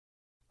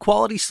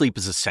Quality sleep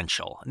is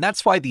essential, and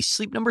that's why the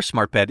Sleep Number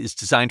Smart Bed is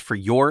designed for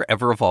your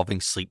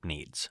ever-evolving sleep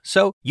needs.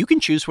 So you can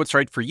choose what's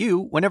right for you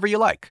whenever you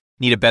like.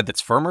 Need a bed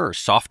that's firmer or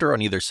softer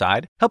on either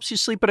side? Helps you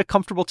sleep at a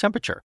comfortable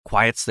temperature,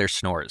 quiets their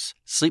snores.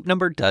 Sleep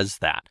Number does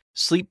that.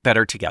 Sleep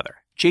better together.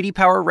 J.D.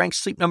 Power ranks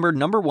Sleep Number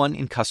 #1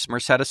 in customer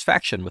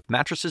satisfaction with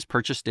mattresses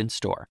purchased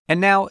in-store.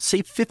 And now,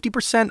 save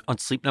 50% on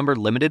Sleep Number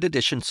limited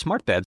edition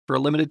smart beds for a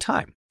limited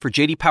time. For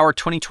J.D. Power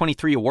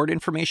 2023 award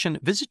information,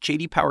 visit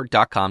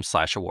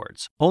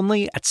jdpower.com/awards.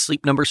 Only at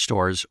Sleep Number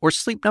stores or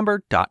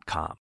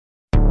sleepnumber.com.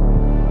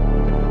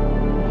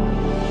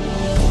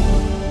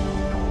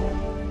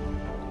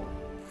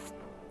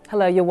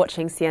 Hello, you're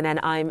watching CNN.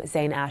 I'm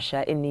Zain Asher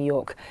in New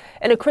York.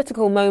 In a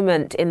critical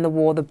moment in the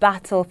war, the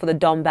battle for the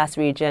Donbas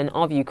region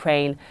of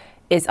Ukraine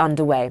is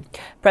underway.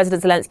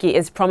 President Zelensky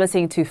is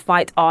promising to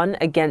fight on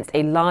against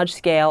a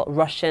large-scale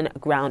Russian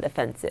ground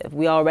offensive.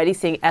 We are already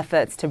seeing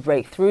efforts to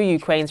break through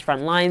Ukraine's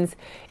front lines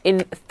in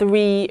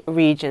 3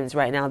 regions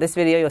right now. This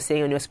video you're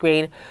seeing on your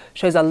screen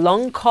shows a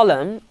long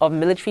column of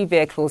military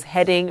vehicles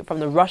heading from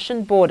the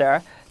Russian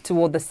border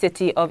toward the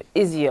city of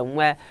Izium,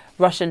 where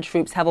Russian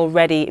troops have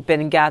already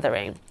been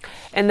gathering.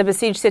 In the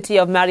besieged city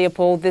of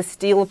Mariupol, this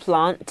steel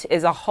plant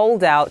is a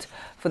holdout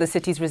for the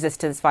city's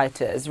resistance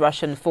fighters.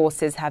 Russian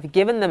forces have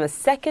given them a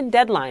second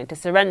deadline to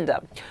surrender.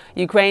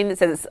 Ukraine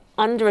says it's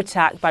under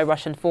attack by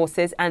Russian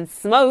forces, and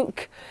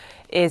smoke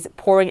is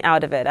pouring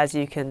out of it, as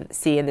you can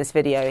see in this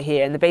video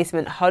here. In the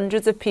basement,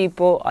 hundreds of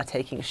people are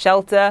taking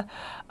shelter.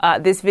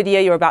 This video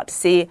you're about to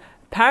see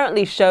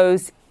apparently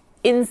shows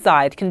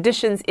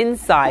conditions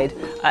inside.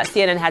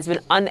 CNN has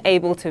been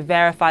unable to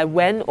verify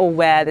when or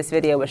where this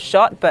video was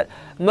shot, but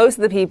most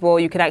of the people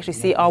you can actually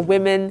see are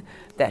women,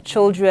 their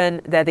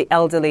children, they're the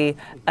elderly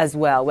as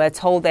well. We're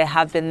told they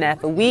have been there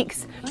for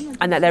weeks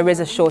and that there is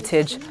a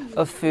shortage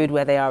of food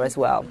where they are as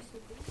well.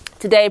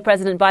 Today,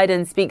 President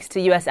Biden speaks to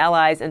U.S.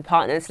 allies and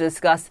partners to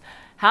discuss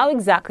how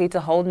exactly to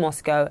hold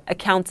Moscow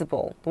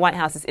accountable. The White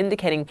House is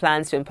indicating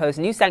plans to impose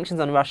new sanctions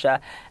on Russia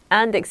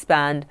and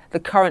expand the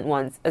current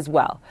ones as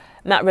well.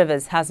 Matt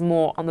Rivers has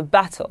more on the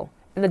battle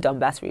in the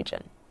Donbas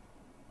region.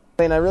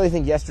 And I really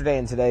think yesterday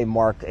and today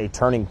mark a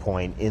turning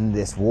point in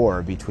this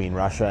war between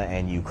Russia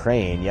and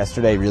Ukraine.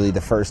 Yesterday, really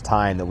the first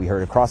time that we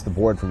heard across the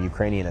board from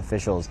Ukrainian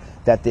officials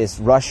that this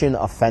Russian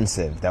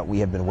offensive that we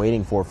have been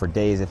waiting for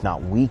days, if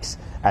not weeks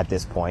at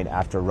this point,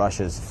 after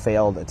Russia's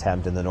failed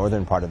attempt in the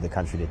northern part of the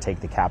country to take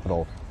the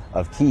capital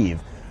of Kyiv.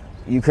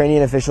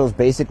 Ukrainian officials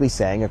basically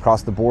saying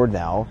across the board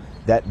now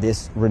that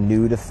this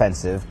renewed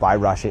offensive by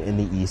Russia in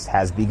the east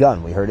has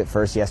begun. We heard it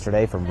first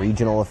yesterday from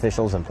regional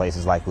officials in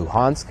places like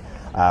Luhansk,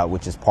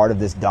 which is part of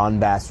this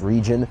Donbas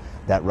region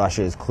that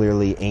Russia is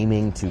clearly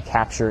aiming to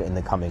capture in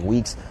the coming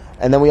weeks.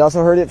 And then we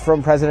also heard it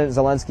from President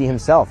Zelensky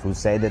himself, who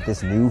said that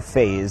this new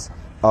phase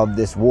of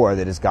this war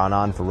that has gone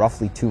on for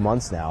roughly 2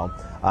 months now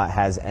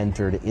has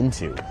entered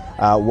into.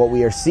 What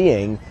we are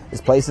seeing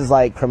is places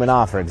like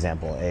Kremenna, for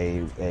example,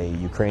 a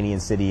Ukrainian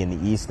city in the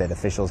east that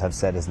officials have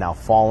said has now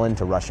fallen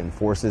to Russian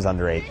forces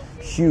under a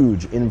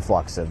huge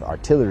influx of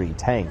artillery,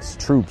 tanks,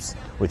 troops,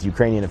 with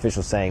Ukrainian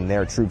officials saying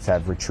their troops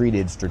have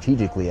retreated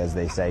strategically, as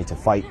they say, to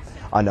fight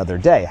another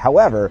day.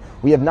 However,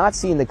 we have not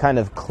seen the kind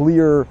of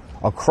clear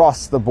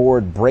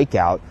across-the-board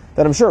breakout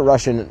that I'm sure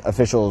Russian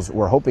officials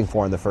were hoping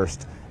for in the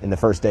first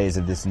days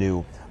of this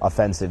new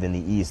offensive in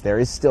the east. There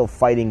is still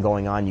fighting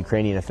going on.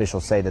 Ukrainian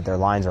officials say that their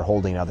lines are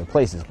holding in other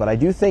places. But I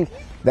do think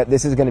that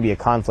this is going to be a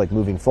conflict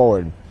moving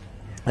forward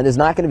and is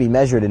not going to be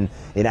measured in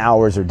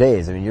hours or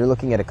days. I mean, you're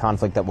looking at a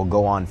conflict that will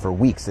go on for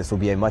weeks. This will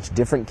be a much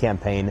different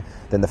campaign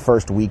than the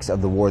first weeks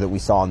of the war that we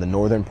saw in the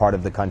northern part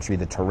of the country.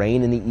 The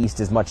terrain in the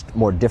east is much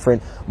more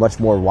different, much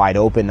more wide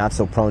open, not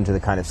so prone to the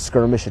kind of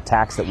skirmish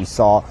attacks that we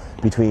saw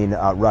between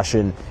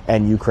Russian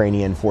and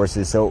Ukrainian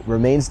forces. So it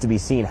remains to be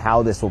seen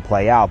how this will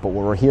play out. But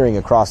what we're hearing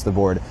across the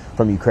board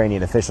from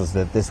Ukrainian officials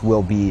that this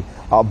will be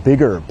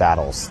bigger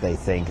battles, they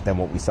think, than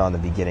what we saw in the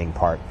beginning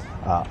part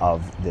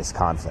of this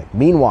conflict.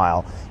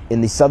 Meanwhile, in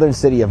the southern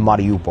city of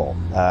Mariupol,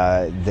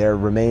 there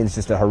remains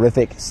just a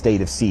horrific state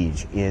of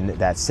siege in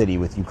that city,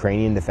 with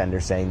Ukrainian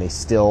defenders saying they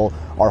still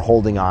are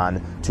holding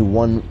on to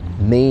one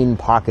main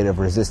pocket of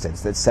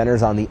resistance that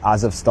centers on the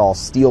Azovstal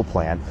steel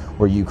plant,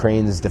 where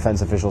Ukraine's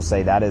defense officials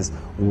say that is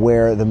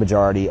where the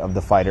majority of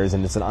the fighters,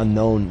 and it's an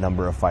unknown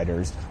number of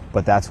fighters,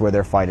 but that's where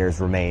their fighters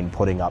remain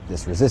putting up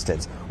this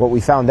resistance. What we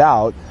found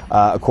out,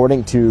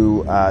 according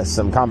to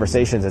some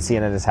conversations that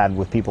CNN has had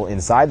with people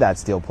inside that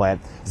steel plant,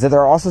 is that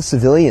there are also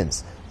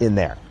civilians in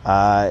there.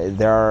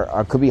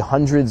 Could be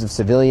hundreds of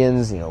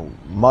civilians,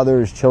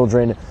 mothers,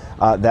 children,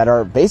 that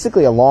are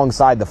basically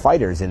alongside the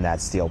fighters in that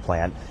steel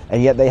plant,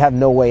 and yet they have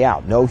no way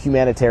out. No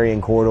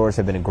humanitarian corridors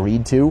have been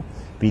agreed to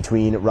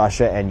between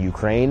Russia and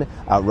Ukraine.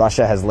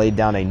 Russia has laid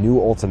down a new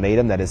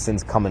ultimatum that has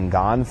since come and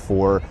gone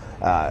for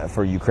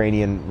for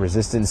Ukrainian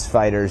resistance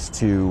fighters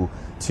to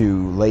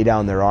lay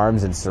down their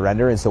arms and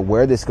surrender. And so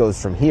where this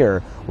goes from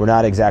here, we're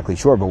not exactly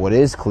sure. But what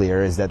is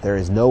clear is that there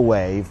is no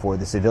way for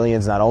the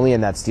civilians, not only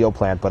in that steel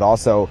plant, but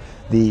also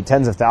the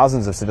tens of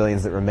thousands of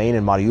civilians that remain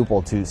in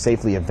Mariupol, to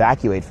safely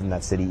evacuate from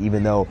that city,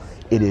 even though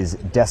it is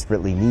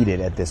desperately needed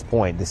at this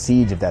point. The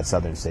siege of that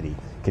southern city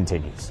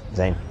continues.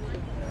 Zane?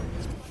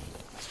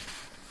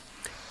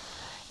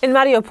 In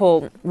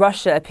Mariupol,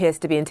 Russia appears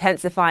to be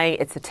intensifying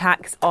its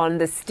attacks on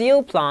the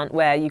steel plant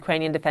where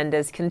Ukrainian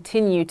defenders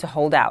continue to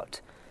hold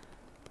out.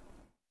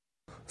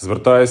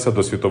 Right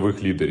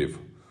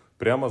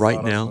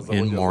now,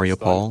 in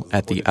Mariupol,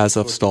 at the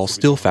Azovstal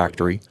steel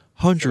factory,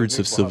 hundreds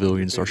of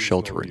civilians are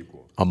sheltering.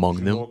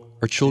 Among them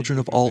are children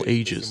of all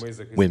ages,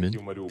 women,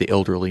 the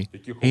elderly,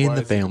 and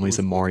the families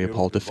of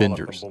Mariupol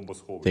defenders.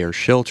 They are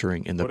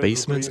sheltering in the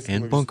basements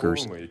and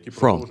bunkers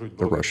from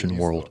the Russian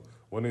world.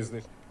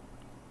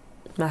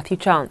 Matthew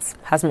Chance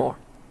has more.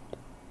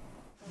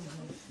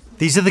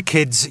 These are the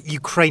kids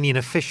Ukrainian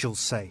officials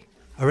say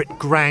are at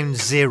ground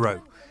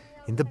zero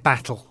in the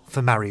battle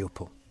for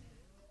Mariupol.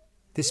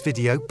 This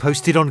video,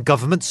 posted on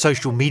government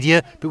social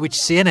media but which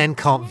CNN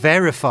can't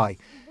verify,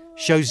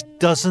 shows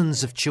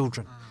dozens of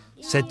children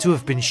said to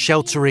have been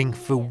sheltering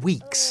for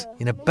weeks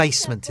in a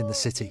basement in the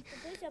city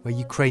where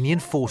Ukrainian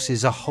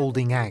forces are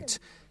holding out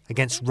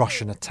against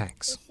Russian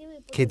attacks.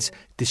 Kids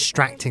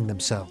distracting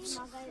themselves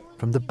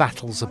from the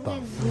battles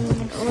above.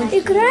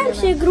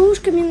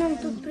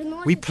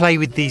 We play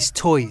with these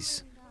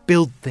toys,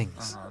 build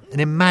things, and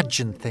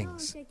imagine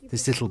things,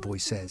 this little boy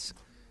says.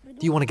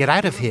 Do you want to get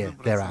out of here?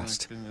 They're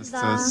asked.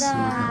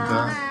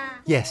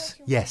 Yes,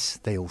 yes,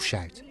 they all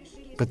shout.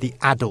 But the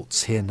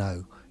adults here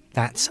know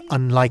that's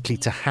unlikely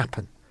to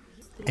happen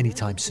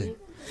anytime soon.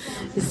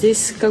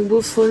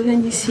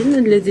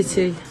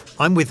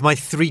 I'm with my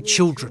 3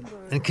 children,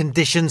 and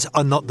conditions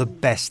are not the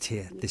best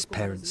here, this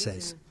parent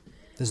says.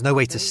 There's no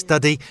way to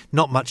study,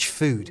 not much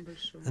food,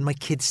 and my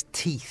kids'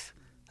 teeth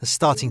are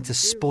starting to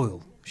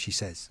spoil, she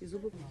says.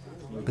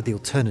 But the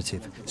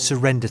alternative,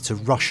 surrender to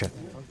Russia,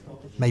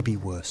 may be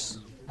worse.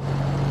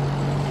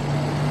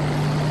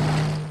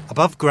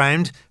 Above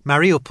ground,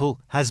 Mariupol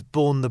has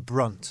borne the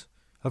brunt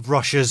of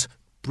Russia's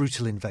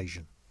brutal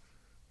invasion.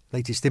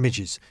 Latest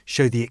images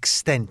show the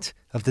extent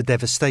of the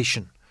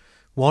devastation.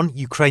 One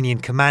Ukrainian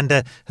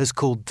commander has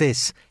called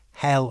this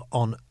hell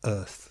on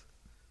earth.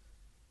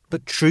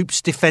 But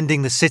troops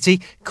defending the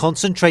city,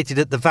 concentrated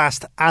at the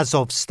vast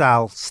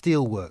Azovstal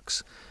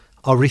steelworks,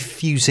 are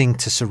refusing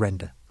to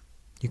surrender.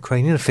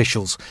 Ukrainian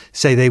officials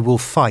say they will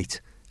fight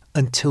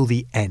until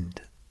the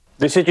end.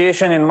 The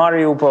situation in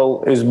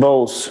Mariupol is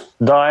both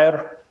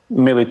dire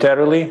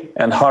militarily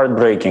and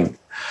heartbreaking.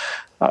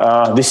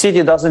 The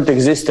city doesn't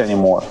exist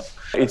anymore.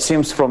 It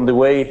seems from the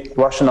way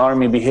Russian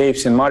army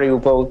behaves in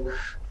Mariupol,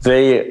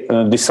 they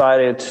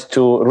decided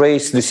to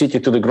raze the city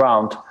to the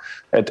ground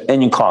at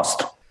any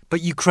cost.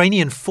 But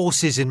Ukrainian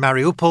forces in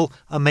Mariupol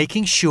are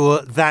making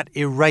sure that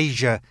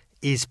erasure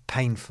is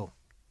painful.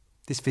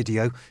 This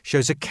video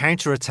shows a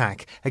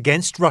counterattack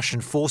against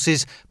Russian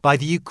forces by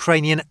the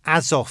Ukrainian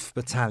Azov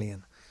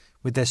battalion,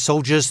 with their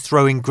soldiers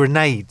throwing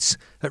grenades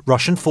at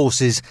Russian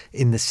forces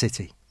in the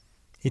city.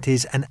 It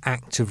is an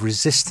act of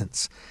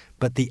resistance,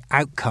 but the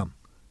outcome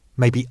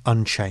may be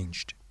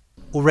unchanged.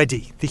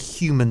 Already, the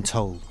human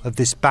toll of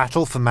this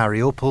battle for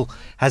Mariupol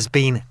has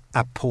been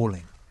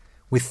appalling,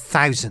 with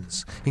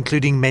thousands,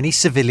 including many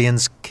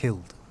civilians,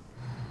 killed.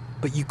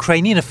 But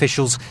Ukrainian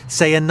officials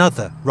say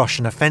another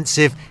Russian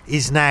offensive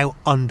is now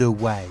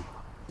underway,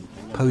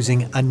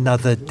 posing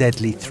another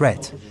deadly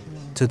threat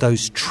to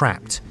those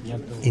trapped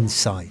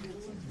inside.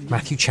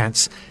 Matthew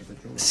Chance,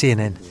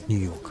 CNN, New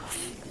York.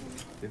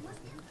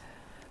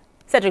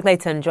 Cedric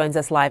Layton joins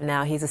us live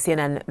now. He's a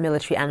CNN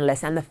military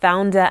analyst and the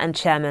founder and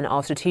chairman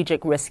of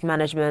strategic risk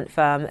management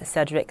firm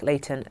Cedric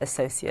Layton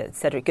Associates.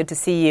 Cedric, good to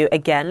see you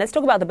again. Let's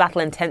talk about the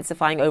battle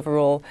intensifying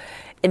overall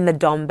in the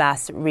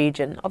Donbass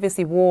region.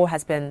 Obviously, war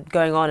has been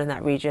going on in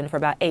that region for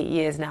about 8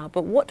 years now.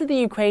 But what do the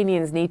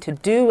Ukrainians need to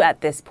do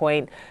at this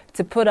point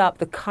to put up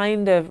the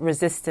kind of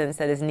resistance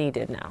that is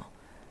needed now?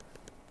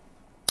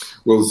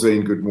 Well,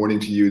 Zane, good morning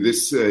to you.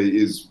 This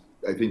is,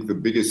 I think, the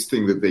biggest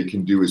thing that they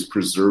can do is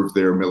preserve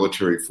their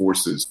military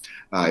forces.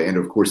 And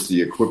of course,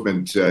 the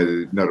equipment,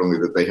 not only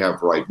that they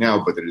have right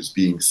now, but that is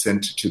being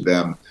sent to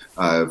them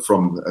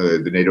from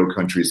the NATO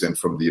countries and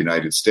from the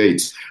United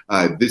States.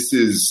 This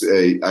is,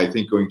 I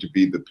think, going to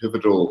be the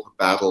pivotal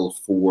battle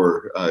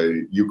for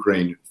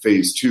Ukraine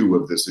phase 2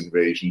 of this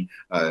invasion.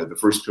 The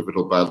first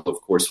pivotal battle,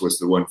 of course, was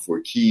the one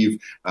for Kyiv,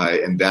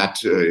 and that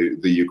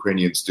the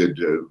Ukrainians did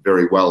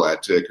very well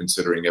at,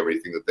 considering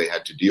everything that they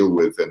had to deal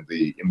with and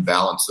the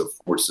imbalance of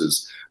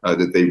forces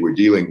that they were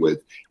dealing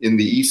with. In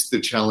the east, the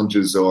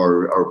challenges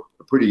are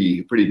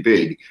pretty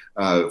big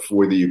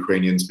for the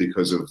Ukrainians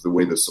because of the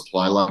way the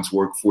supply lines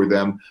work for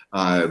them.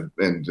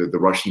 And the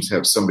Russians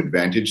have some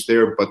advantage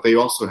there, but they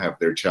also have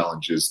their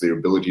challenges. Their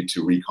ability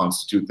to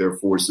reconstitute their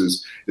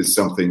forces is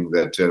something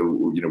that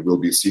we'll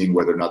be seeing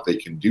whether or not they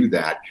can do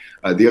that.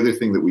 The other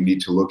thing that we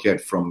need to look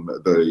at from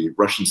the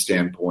Russian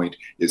standpoint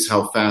is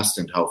how fast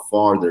and how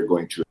far they're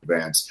going to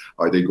advance.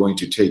 Are they going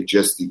to take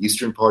just the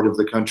eastern part of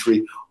the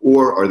country,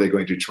 or are they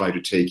going to try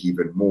to take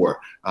even more?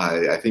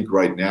 I think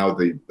right now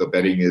the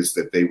betting is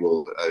that they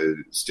will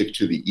stick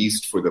to the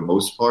east for the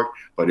most part,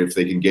 but if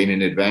they can gain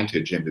an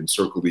advantage and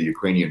encircle the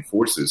Ukrainian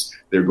forces,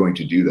 they're going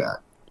to do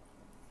that.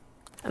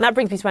 And that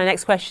brings me to my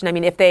next question. I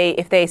mean, if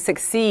they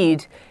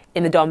succeed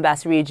in the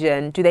Donbass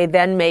region, do they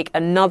then make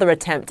another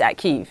attempt at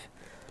Kyiv?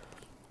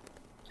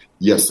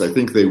 Yes, I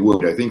think they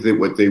would. I think that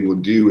what they will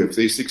do, if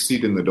they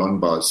succeed in the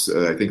Donbass,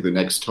 I think the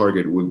next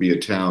target would be a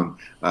town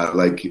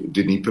like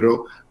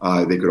Dnipro.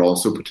 They could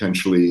also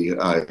potentially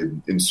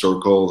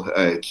encircle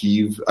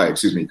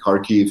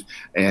Kharkiv,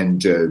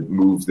 and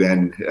move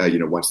then,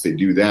 once they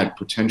do that,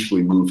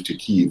 potentially move to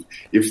Kyiv.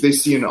 If they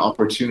see an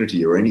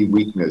opportunity or any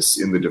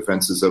weakness in the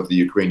defenses of the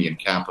Ukrainian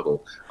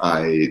capital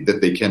that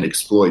they can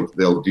exploit,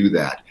 they'll do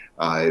that.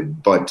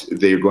 But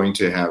they're going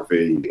to have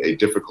a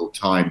difficult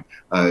time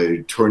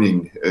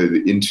turning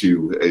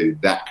into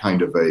that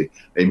kind of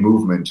a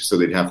movement. So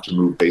they'd have to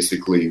move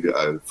basically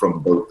from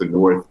both the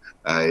north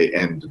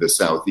and the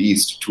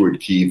southeast toward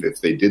Kyiv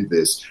if they did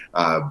this.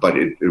 But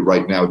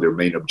right now their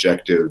main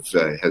objective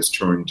has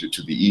turned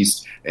to the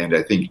east. And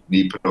I think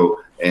Dnipro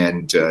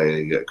and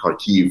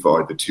Kharkiv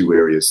are the two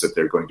areas that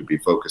they're going to be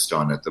focused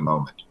on at the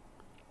moment.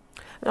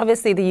 And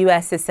obviously the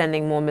US is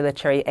sending more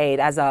military aid,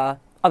 as are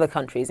other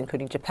countries,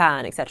 including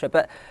Japan, etc.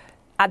 But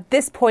at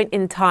this point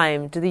in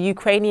time, do the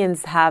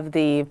Ukrainians have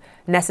the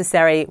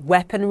necessary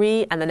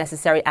weaponry and the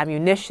necessary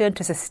ammunition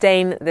to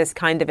sustain this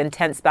kind of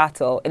intense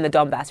battle in the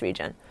Donbass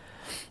region?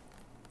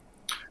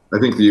 I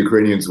think the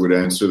Ukrainians would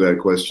answer that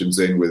question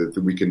saying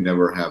that we can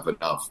never have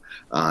enough.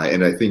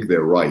 And I think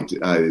they're right.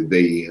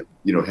 They,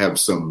 have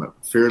some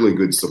fairly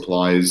good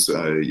supplies.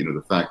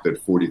 The fact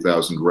that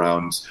 40,000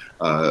 rounds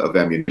of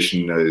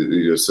ammunition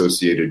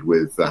associated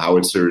with the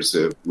howitzers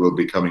will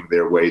be coming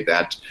their way.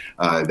 That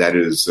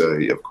is,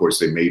 of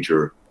course, a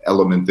major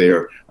element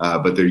there.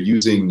 But they're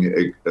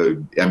using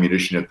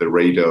ammunition at the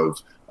rate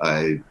of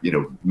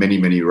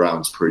many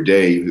rounds per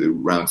day,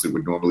 rounds that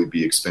would normally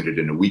be expended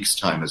in a week's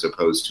time as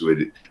opposed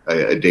to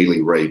a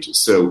daily rate.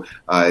 So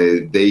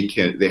they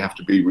have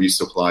to be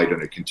resupplied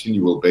on a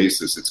continual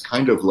basis. It's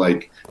kind of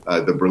like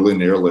the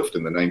Berlin airlift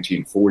in the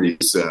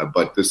 1940s,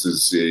 but this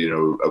is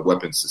a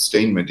weapons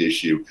sustainment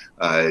issue,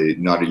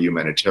 not a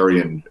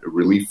humanitarian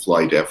relief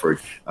flight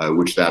effort,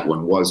 which that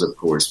one was, of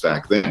course,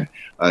 back then.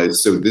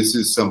 So this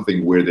is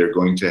something where they're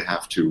going to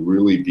have to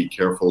really be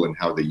careful in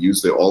how they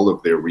use all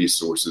of their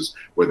resources,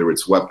 whether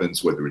it's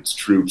weapons, whether it's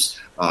troops,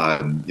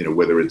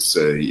 whether it's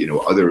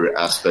other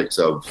aspects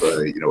of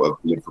the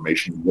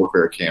information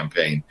warfare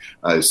campaign.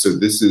 So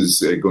this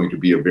is going to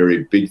be a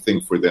very big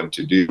thing for them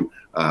to do,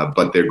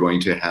 but they're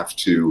going to have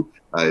to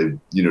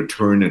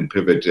turn and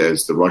pivot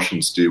as the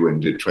Russians do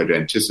and to try to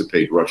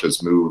anticipate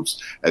Russia's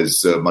moves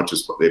as much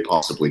as they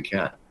possibly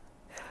can.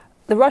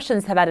 The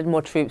Russians have added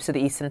more troops to the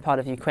eastern part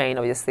of Ukraine,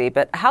 obviously,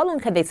 but how long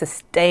can they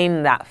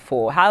sustain that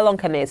for? How long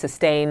can they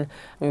sustain?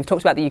 We've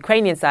talked about the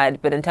Ukrainian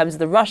side, but in terms of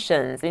the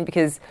Russians,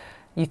 because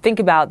you think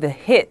about the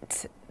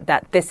hit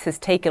that this has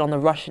taken on the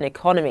Russian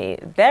economy,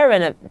 they're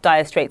in a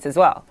dire straits as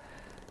well.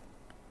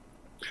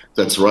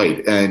 That's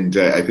right. And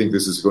I think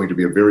this is going to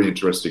be a very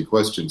interesting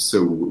question.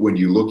 So when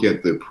you look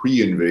at the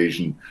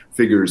pre-invasion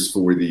figures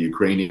for the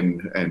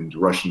Ukrainian and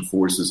Russian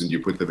forces and you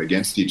put them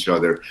against each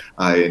other,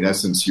 in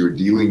essence, you're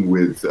dealing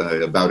with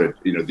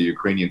the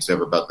Ukrainians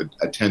have about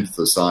a tenth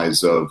the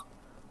size of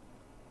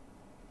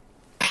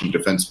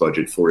defense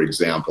budget, for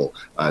example.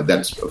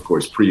 That's, of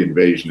course,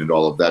 pre-invasion, and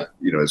all of that,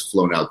 has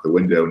flown out the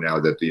window now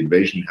that the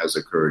invasion has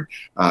occurred.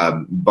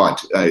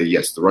 But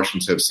yes, the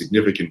Russians have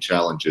significant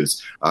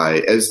challenges.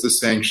 As the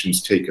sanctions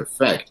take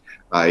effect,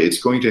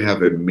 it's going to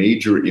have a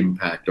major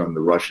impact on the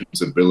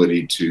Russians'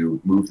 ability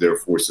to move their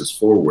forces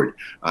forward.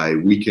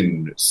 We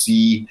can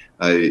see,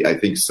 I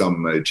think,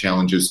 some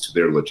challenges to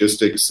their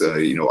logistics.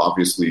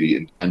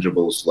 Obviously,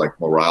 intangibles like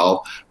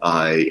morale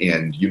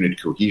and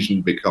unit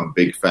cohesion become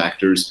big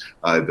factors.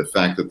 The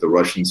fact that the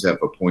Russians have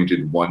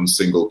appointed one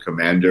single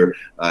commander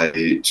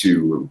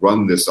to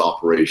run this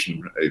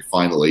operation,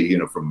 finally,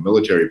 from a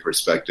military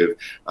perspective,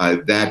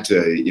 that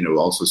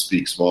also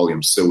speaks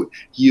volumes. So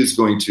he is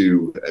going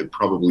to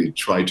probably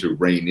try to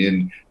rein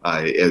in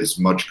as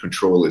much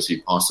control as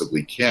he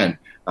possibly can.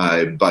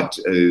 But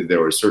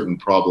there are certain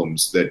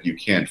problems that you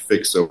can't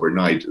fix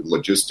overnight.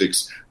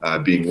 Logistics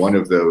being one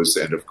of those,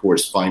 and of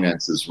course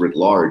finances writ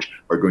large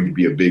are going to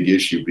be a big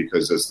issue,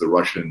 because as the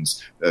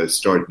Russians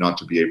start not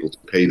to be able to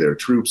pay their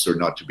troops or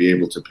not to be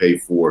able to pay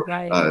for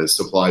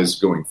supplies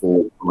going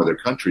forward from other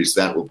countries,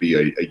 that will be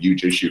a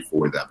huge issue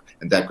for them,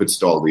 and that could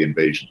stall the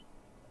invasion.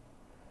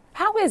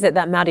 How is it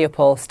that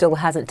Mariupol still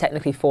hasn't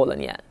technically fallen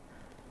yet?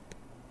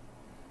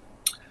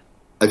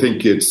 I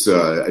think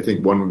I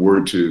think one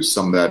word to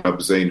sum that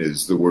up, Zain,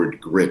 is the word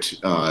grit.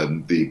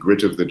 The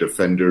grit of the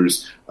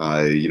defenders,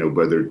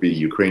 whether it be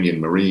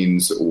Ukrainian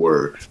Marines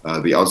or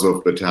the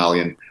Azov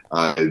Battalion,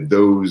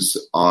 those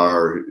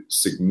are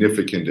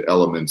significant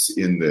elements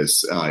in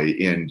this.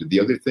 And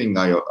the other thing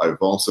I've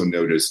also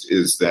noticed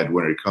is that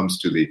when it comes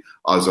to the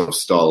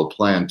Azovstal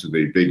plant,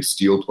 the big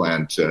steel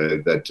plant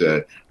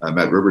that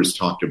Matt Rivers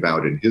talked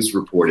about in his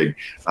reporting,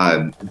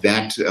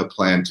 that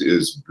plant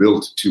is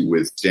built to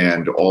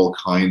withstand all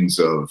kinds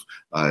of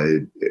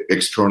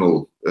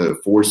external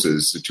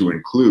forces, to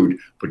include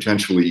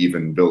potentially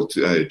even built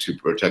to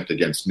protect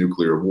against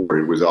nuclear war.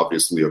 It was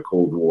obviously a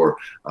Cold War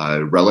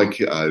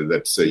relic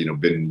that's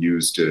been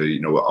used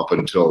up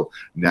until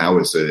now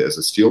as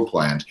a steel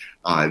plant.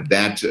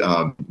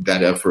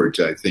 That effort,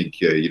 I think,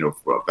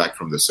 back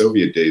from the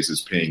Soviet days,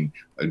 is paying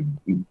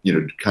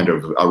kind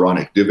of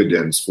ironic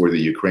dividends for the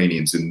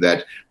Ukrainians in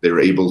that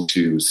they're able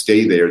to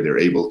stay there. They're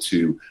able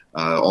to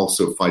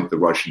also fight the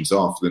Russians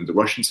off. And the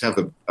Russians have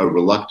a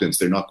reluctance.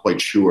 They're not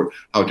quite sure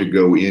how to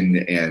go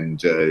in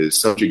and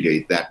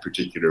subjugate that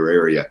particular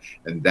area.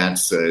 And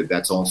that's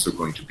also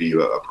going to be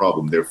a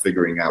problem. They're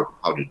figuring out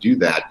how to do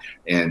that.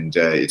 And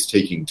it's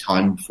taking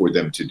time for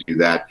them to do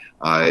that.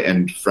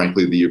 And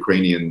frankly, the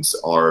Ukrainians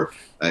are,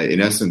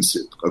 in essence,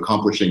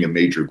 accomplishing a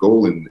major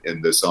goal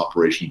in this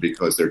operation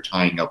because they're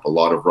tying up a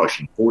lot of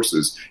Russian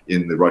forces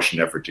in the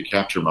Russian effort to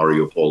capture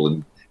Mariupol.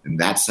 And in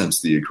that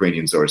sense, the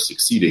Ukrainians are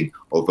succeeding,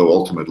 although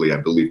ultimately I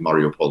believe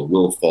Mariupol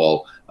will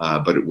fall,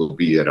 but it will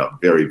be at a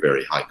very,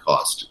 very high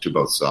cost to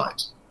both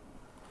sides.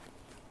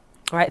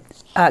 All right.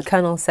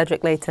 Colonel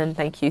Cedric Leighton,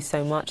 thank you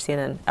so much,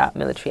 CNN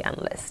military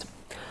analyst.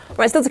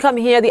 Right, still to come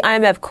here, the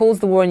IMF calls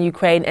the war in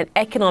Ukraine an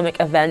economic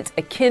event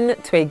akin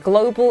to a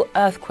global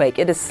earthquake.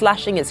 It is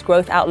slashing its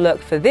growth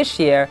outlook for this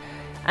year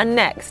and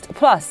next.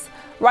 Plus,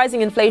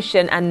 rising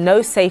inflation and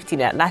no safety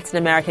net. Latin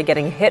America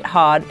getting hit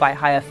hard by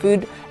higher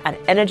food and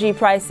energy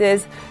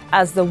prices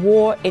as the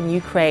war in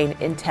Ukraine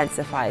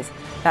intensifies.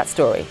 That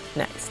story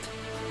next.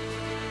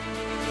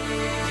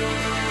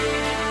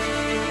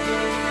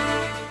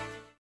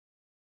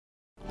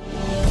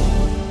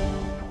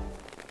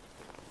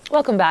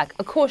 Welcome back.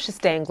 A cautious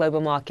day in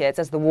global markets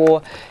as the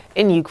war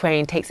in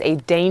Ukraine takes a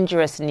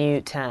dangerous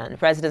new turn.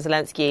 President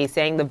Zelensky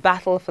saying the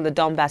battle for the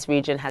Donbas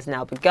region has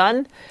now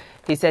begun.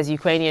 He says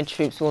Ukrainian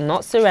troops will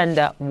not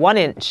surrender 1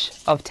 inch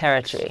of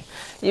territory.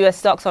 U.S.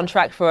 stocks on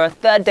track for a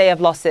third day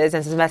of losses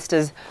as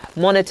investors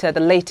monitor the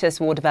latest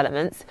war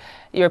developments.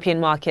 European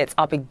markets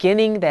are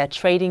beginning their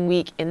trading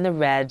week in the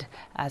red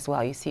as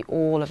well. You see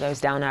all of those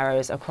down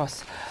arrows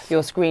across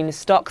your screen.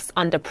 Stocks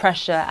under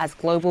pressure as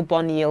global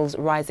bond yields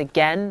rise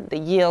again. The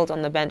yield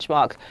on the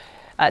benchmark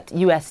at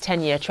U.S.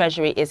 10-year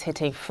Treasury is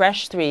hitting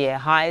fresh 3-year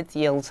highs.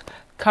 Yields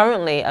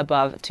currently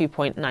above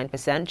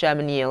 2.9%.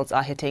 German yields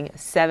are hitting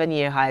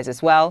 7-year highs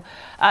as well.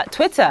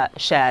 Twitter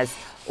shares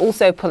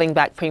also pulling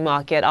back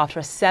pre-market after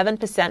a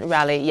 7%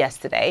 rally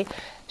yesterday.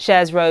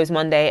 Shares rose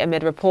Monday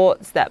amid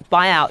reports that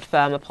buyout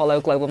firm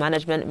Apollo Global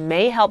Management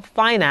may help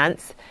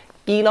finance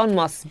Elon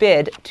Musk's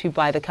bid to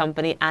buy the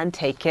company and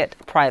take it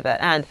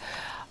private. And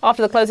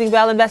after the closing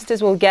bell,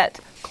 investors will get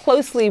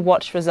closely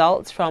watched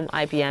results from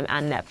IBM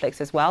and Netflix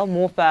as well.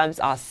 More firms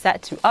are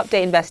set to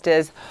update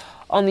investors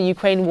on the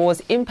Ukraine war's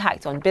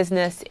impact on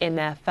business in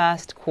their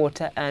first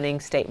quarter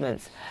earnings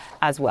statements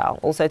as well.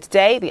 Also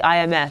today, the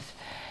IMF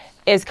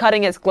is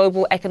cutting its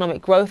global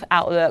economic growth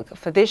outlook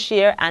for this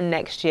year and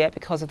next year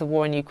because of the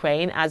war in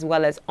Ukraine, as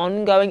well as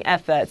ongoing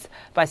efforts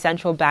by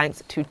central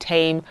banks to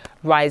tame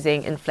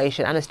rising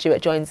inflation. Anna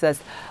Stewart joins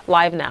us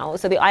live now.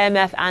 So the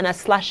IMF, Anna,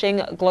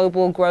 slashing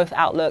global growth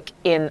outlook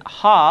in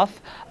half.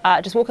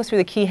 Just walk us through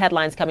the key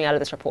headlines coming out of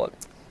this report.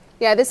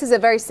 Yeah, this is a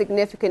very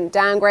significant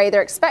downgrade.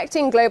 They're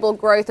expecting global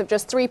growth of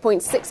just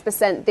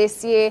 3.6%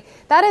 this year.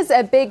 That is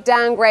a big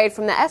downgrade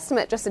from the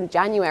estimate just in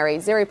January,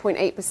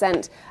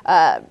 0.8%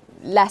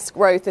 less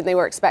growth than they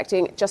were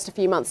expecting just a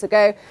few months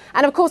ago.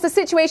 And of course, the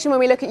situation when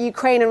we look at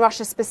Ukraine and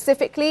Russia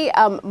specifically,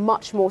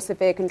 much more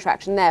severe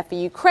contraction there for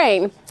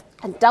Ukraine.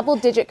 And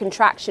double-digit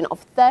contraction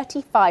of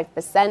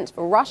 35%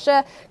 for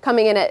Russia,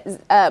 coming in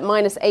at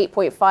minus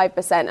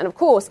 8.5%. And of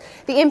course,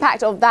 the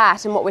impact of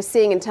that and what we're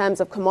seeing in terms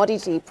of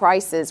commodity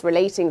prices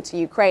relating to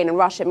Ukraine and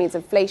Russia means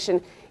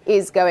inflation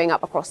is going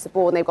up across the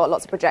board, and they've got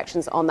lots of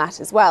projections on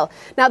that as well.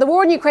 Now, the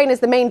war in Ukraine is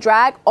the main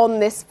drag on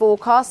this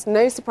forecast.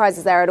 No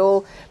surprises there at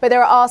all. But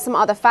there are some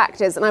other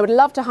factors, and I would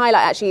love to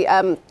highlight actually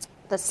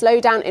the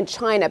slowdown in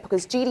China,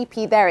 because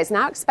GDP there is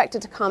now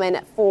expected to come in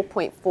at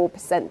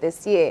 4.4%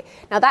 this year.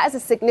 Now, that is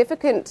a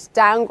significant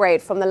downgrade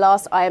from the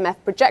last IMF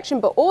projection,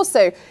 but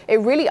also it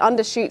really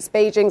undershoots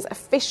Beijing's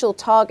official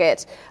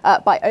target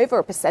by over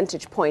a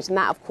percentage point. And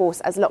that, of course,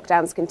 as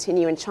lockdowns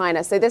continue in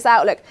China. So this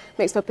outlook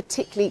makes for a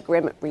particularly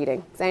grim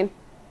reading. Zain?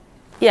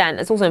 Yeah,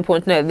 and it's also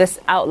important to note this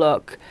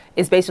outlook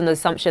is based on the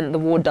assumption that the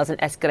war doesn't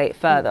escalate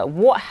further.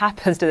 What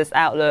happens to this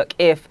outlook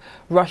if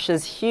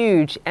Russia's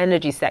huge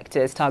energy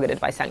sector is targeted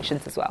by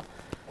sanctions as well?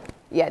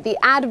 the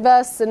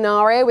adverse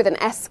scenario with an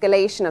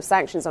escalation of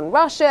sanctions on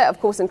Russia, of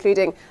course,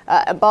 including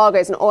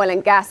embargoes on oil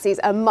and gas, sees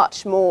a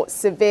much more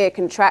severe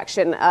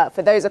contraction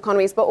for those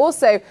economies, but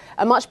also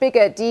a much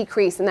bigger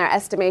decrease in their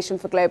estimation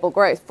for global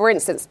growth. For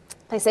instance,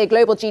 they say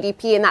global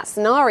GDP in that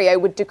scenario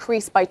would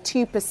decrease by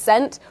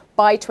 2%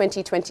 by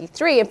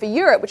 2023. And for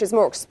Europe, which is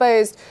more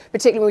exposed,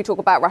 particularly when we talk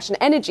about Russian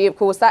energy, of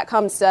course, that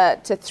comes to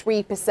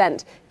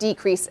 3%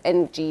 decrease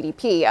in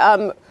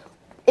GDP.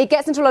 It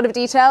gets into a lot of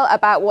detail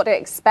about what it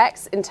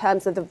expects in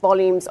terms of the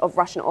volumes of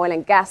Russian oil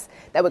and gas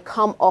that would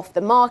come off the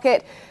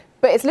market.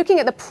 But it's looking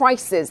at the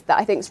prices that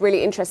I think is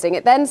really interesting.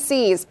 It then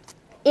sees,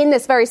 in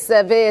this very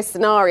severe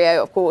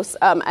scenario, of course,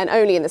 and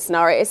only in the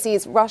scenario, it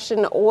sees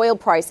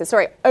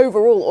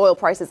overall oil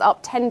prices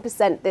up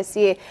 10% this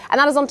year. And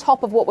that is on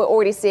top of what we're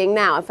already seeing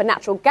now. And for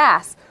natural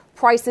gas,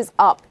 prices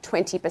up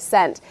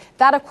 20%.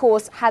 That, of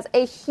course, has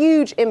a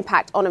huge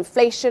impact on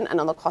inflation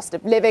and on the cost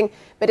of living,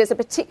 but it's a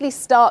particularly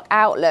stark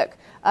outlook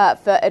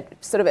for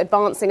sort of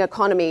advancing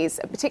economies,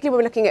 particularly when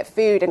we're looking at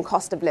food and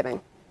cost of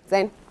living.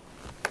 Zain?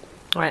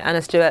 All right,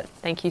 Anna Stewart,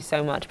 thank you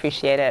so much.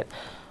 Appreciate it.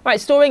 All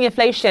right, soaring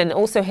inflation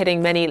also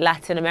hitting many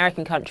Latin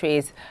American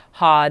countries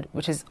hard,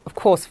 which is, of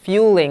course,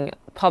 fueling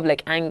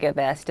public anger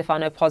there.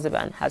 Stefano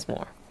Pozzoban has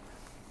more.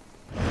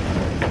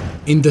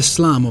 In the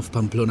slum of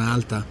Pamplona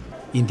Alta,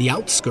 in the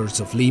outskirts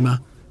of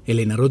Lima,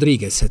 Elena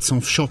Rodriguez heads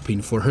off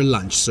shopping for her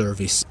lunch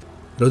service.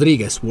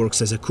 Rodriguez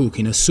works as a cook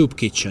in a soup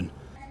kitchen,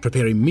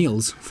 preparing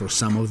meals for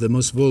some of the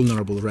most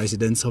vulnerable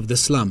residents of the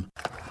slum.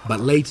 But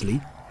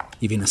lately,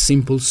 even a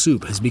simple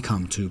soup has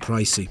become too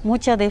pricey.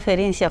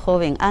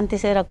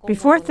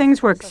 Before,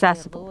 things were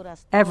accessible.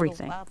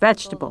 Everything.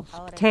 Vegetables,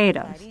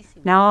 potatoes.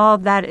 Now all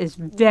of that is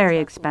very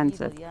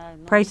expensive.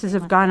 Prices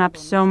have gone up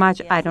so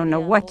much, I don't know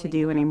what to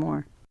do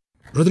anymore.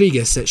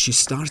 Rodriguez said she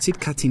started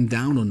cutting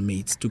down on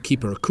meat to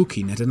keep her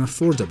cooking at an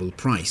affordable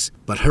price,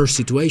 but her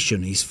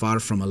situation is far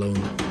from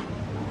alone.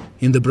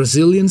 In the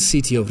Brazilian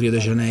city of Rio de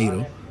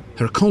Janeiro,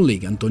 her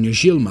colleague Antonio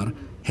Gilmar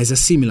has a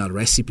similar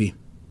recipe.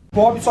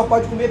 Poor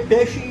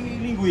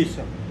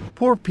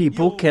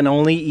people can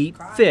only eat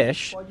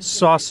fish,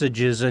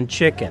 sausages, and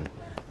chicken.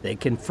 They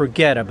can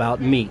forget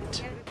about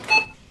meat.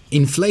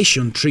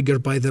 Inflation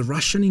triggered by the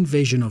Russian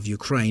invasion of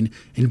Ukraine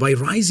and by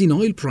rising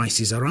oil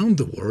prices around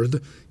the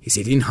world is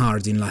hitting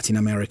hard in Latin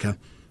America,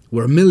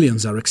 where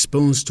millions are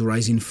exposed to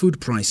rising food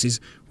prices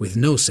with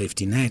no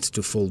safety net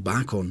to fall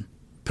back on.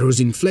 Peru's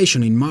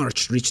inflation in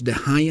March reached the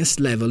highest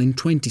level in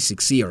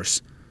 26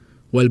 years,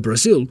 while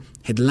Brazil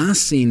had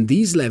last seen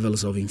these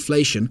levels of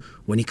inflation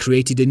when it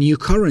created a new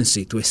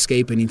currency to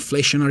escape an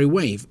inflationary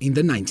wave in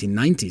the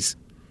 1990s.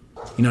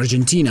 In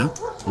Argentina,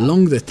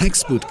 along the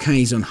textbook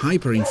case on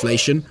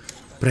hyperinflation,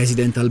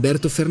 President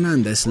Alberto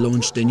Fernandez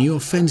launched a new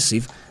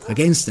offensive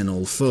against an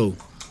old foe.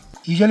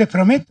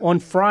 On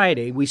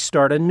Friday, we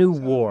start a new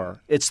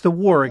war. It's the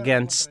war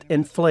against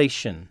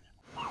inflation.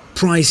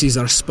 Prices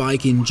are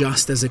spiking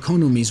just as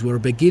economies were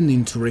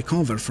beginning to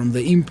recover from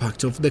the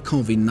impact of the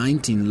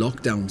COVID-19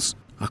 lockdowns.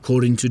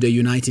 According to the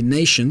United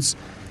Nations,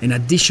 an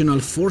additional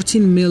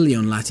 14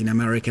 million Latin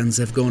Americans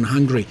have gone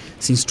hungry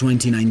since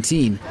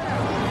 2019.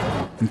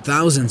 And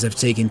thousands have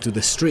taken to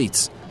the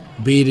streets,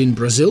 be it in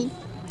Brazil,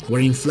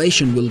 where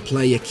inflation will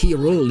play a key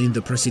role in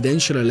the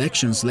presidential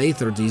elections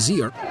later this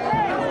year,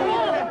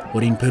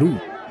 or in Peru,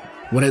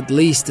 where at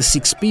least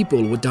 6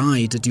 people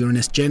died during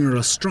a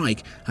general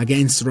strike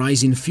against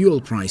rising fuel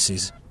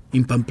prices.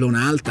 In Pamplona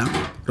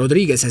Alta,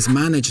 Rodriguez has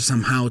managed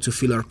somehow to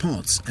fill her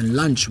pots, and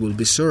lunch will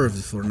be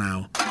served for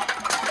now.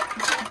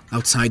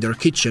 Outside her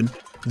kitchen,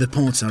 the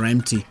pots are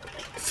empty,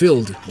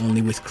 filled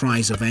only with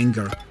cries of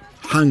anger.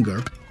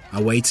 Hunger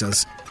awaits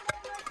us.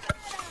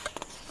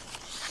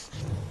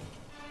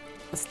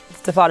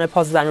 Stefano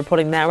Pozzoban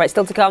reporting there. Right,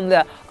 still to come,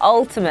 the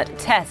ultimate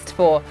test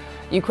for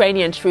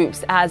Ukrainian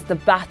troops as the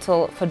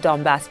battle for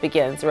Donbass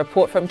begins. A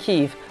report from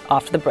Kyiv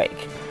after the break.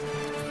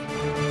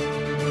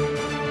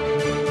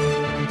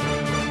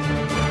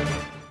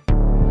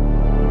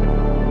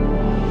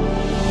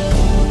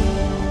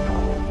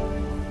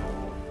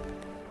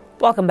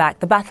 Welcome back.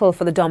 The battle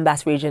for the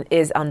Donbass region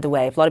is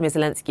underway. Volodymyr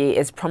Zelensky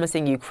is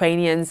promising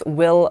Ukrainians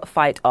will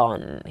fight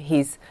on.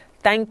 He's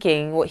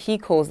thanking what he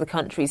calls the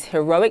country's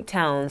heroic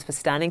towns for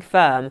standing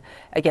firm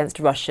against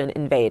Russian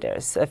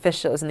invaders.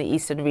 Officials in the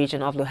eastern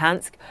region of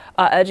Luhansk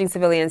are urging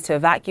civilians to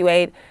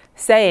evacuate,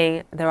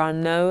 saying there are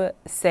no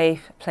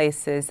safe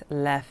places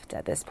left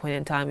at this point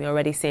in time. We're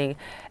already seeing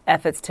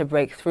efforts to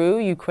break through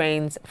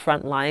Ukraine's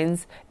front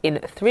lines in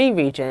 3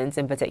 regions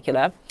in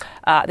particular.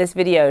 This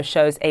video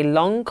shows a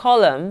long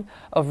column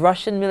of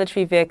Russian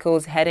military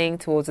vehicles heading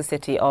towards the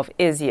city of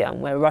Izium,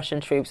 where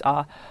Russian troops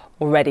are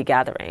already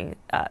gathering.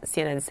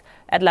 CNN's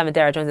Ed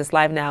Lamadera joins us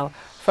live now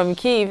from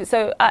Kyiv.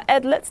 So,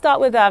 Ed, let's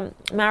start with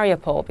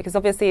Mariupol, because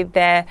obviously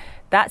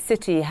that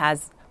city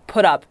has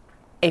put up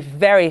a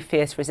very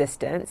fierce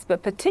resistance,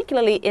 but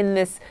particularly in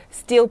this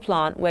steel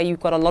plant where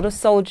you've got a lot of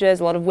soldiers,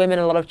 a lot of women,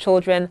 a lot of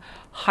children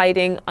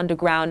hiding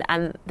underground,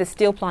 and the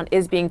steel plant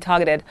is being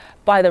targeted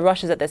by the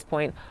Russians at this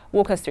point.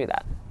 Walk us through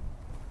that.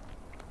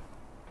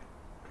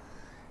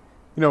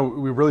 We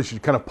really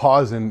should kind of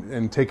pause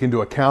and take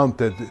into account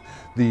that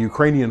the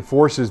Ukrainian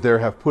forces there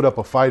have put up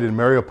a fight in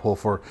Mariupol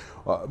for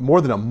more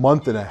than a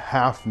month and a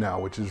half now,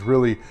 which is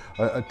really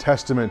a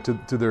testament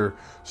to their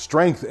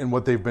strength and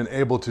what they've been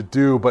able to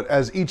do. But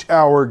as each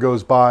hour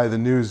goes by, the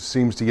news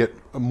seems to get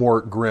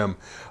more grim.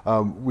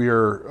 We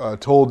are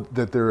told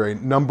that there are a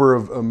number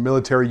of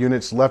military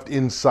units left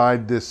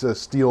inside this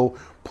steel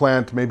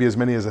plant, maybe as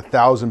many as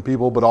 1,000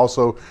 people, but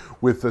also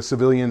with the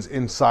civilians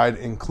inside,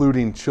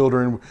 including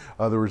children.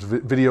 There was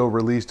video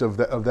released of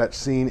that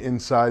scene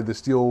inside the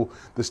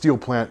steel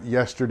plant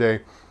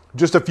yesterday.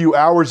 Just a few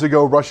hours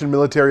ago, Russian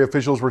military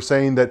officials were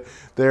saying that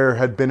there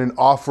had been an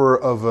offer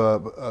of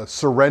a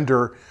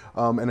surrender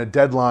and a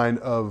deadline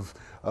of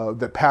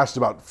that passed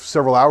about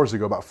several hours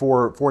ago, about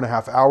four and a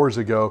half hours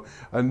ago.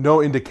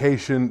 No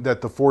indication that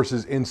the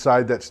forces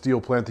inside that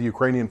steel plant, the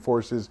Ukrainian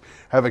forces,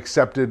 have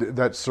accepted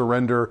that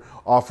surrender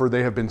offer.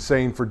 They have been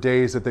saying for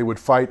days that they would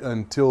fight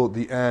until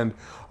the end,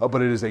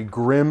 but it is a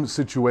grim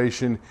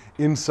situation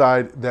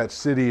inside that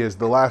city as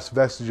the last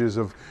vestiges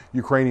of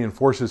Ukrainian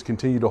forces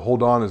continue to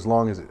hold on as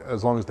long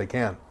as they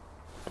can.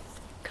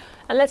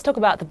 And let's talk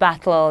about the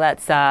battle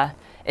that's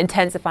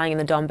intensifying in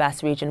the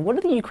Donbass region. What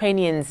do the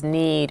Ukrainians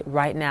need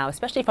right now,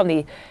 especially from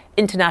the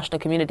international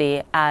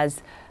community,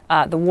 as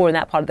the war in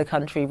that part of the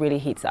country really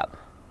heats up?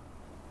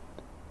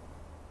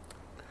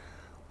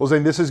 Well,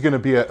 Zane, this is going to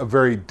be a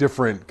very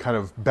different kind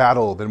of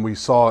battle than we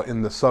saw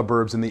in the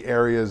suburbs and the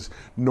areas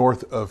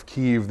north of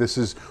Kyiv. This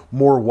is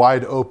more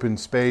wide open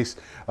space.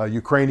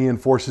 Ukrainian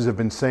forces have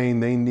been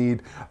saying they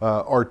need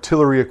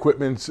artillery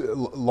equipment,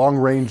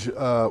 long-range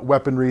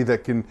weaponry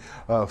that can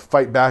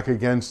fight back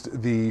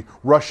against the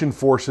Russian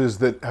forces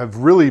that have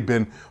really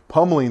been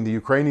pummeling the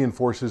Ukrainian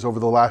forces over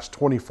the last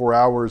 24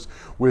 hours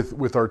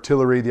with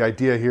artillery. The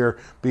idea here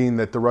being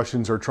that the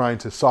Russians are trying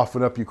to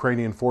soften up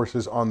Ukrainian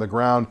forces on the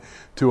ground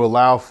to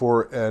allow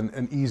for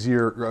an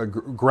easier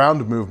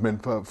ground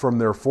movement from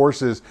their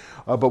forces.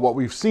 But what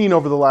we've seen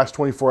over the last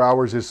 24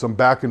 hours is some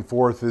back and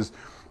forth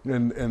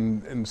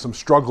and some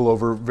struggle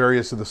over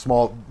various of the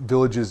small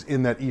villages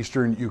in that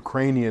eastern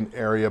Ukrainian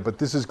area. But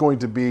this is going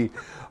to be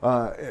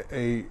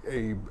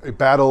a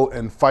battle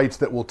and fights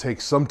that will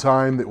take some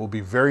time, that will be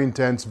very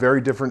intense,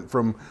 very different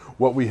from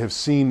what we have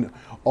seen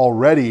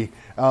already.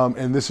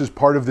 And this is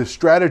part of this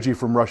strategy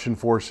from Russian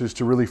forces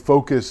to really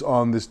focus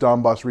on this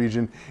Donbass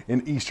region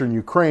in eastern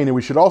Ukraine. And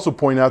we should also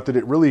point out that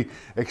it really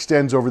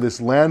extends over this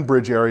land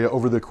bridge area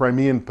over the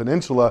Crimean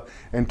Peninsula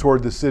and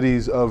toward the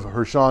cities of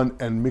Kherson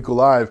and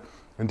Mykolaiv.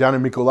 And down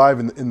in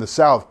Mykolaiv in the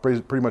south,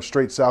 pretty much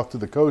straight south to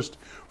the coast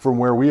from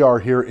where we are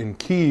here in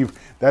Kyiv,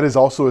 that is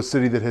also a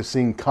city that has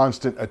seen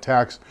constant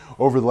attacks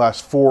over the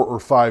last 4 or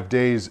 5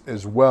 days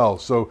as well.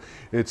 So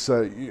it's,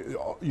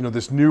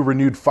 this new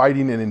renewed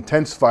fighting and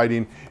intense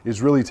fighting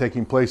is really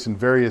taking place in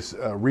various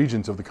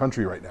regions of the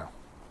country right now.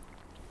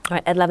 All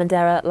right, Ed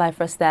Lavandera, live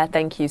for us there.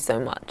 Thank you so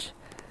much.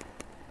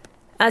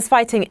 As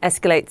fighting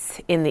escalates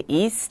in the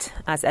east,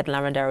 as Ed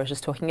Lavandera was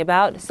just talking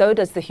about, so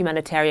does the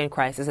humanitarian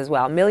crisis as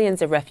well.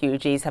 Millions of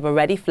refugees have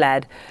already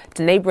fled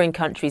to neighboring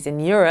countries in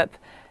Europe.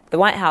 The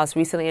White House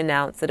recently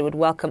announced that it would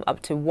welcome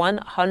up to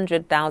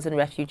 100,000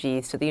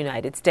 refugees to the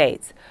United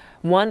States.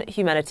 One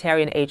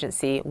humanitarian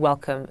agency,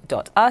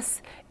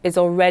 Welcome.us, is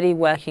already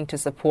working to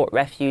support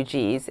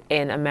refugees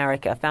in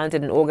America.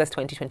 Founded in August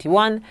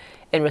 2021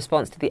 in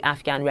response to the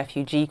Afghan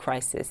refugee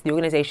crisis, the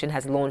organization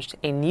has launched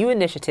a new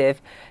initiative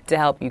to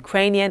help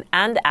Ukrainian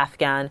and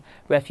Afghan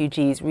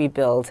refugees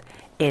rebuild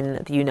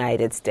in the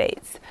United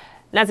States.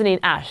 Nazanin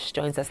Ash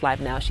joins us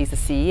live now. She's the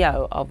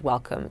CEO of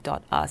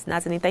Welcome.us.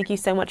 Nazanin, thank you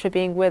so much for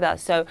being with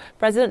us. So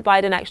President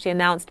Biden actually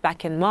announced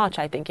back in March,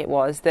 I think it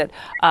was, that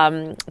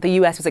the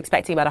U.S. was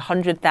expecting about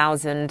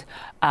 100,000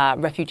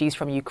 refugees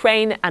from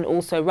Ukraine and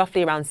also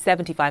roughly around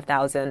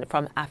 75,000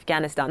 from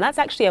Afghanistan. That's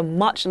actually a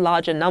much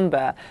larger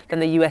number than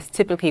the U.S.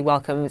 typically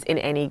welcomes in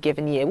any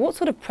given year. What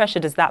sort of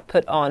pressure does that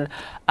put on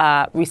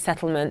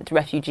resettlement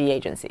refugee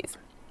agencies?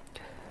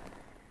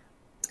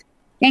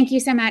 Thank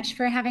you so much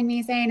for having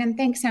me, Zane, and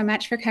thanks so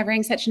much for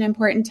covering such an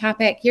important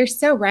topic. You're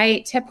so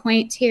right to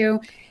point to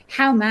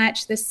how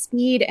much the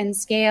speed and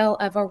scale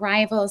of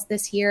arrivals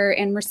this year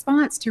in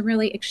response to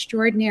really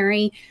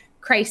extraordinary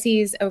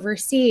crises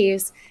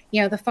overseas,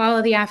 the fall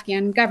of the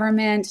Afghan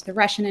government, the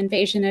Russian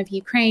invasion of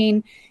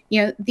Ukraine,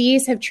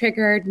 these have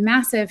triggered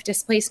massive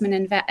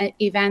displacement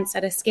events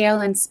at a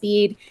scale and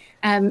speed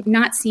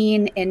not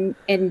seen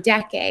in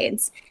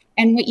decades.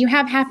 And what you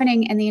have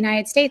happening in the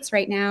United States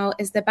right now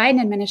is the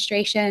Biden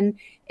administration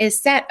is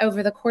set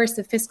over the course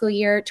of fiscal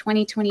year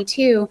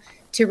 2022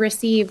 to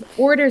receive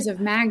orders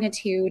of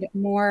magnitude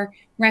more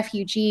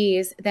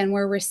refugees than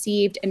were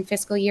received in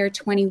fiscal year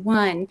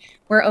 21,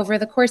 where over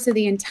the course of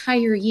the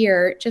entire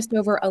year, just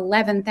over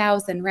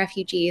 11,000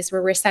 refugees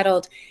were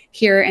resettled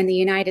here in the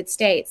United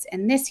States.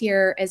 And this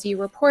year, as you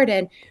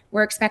reported,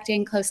 we're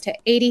expecting close to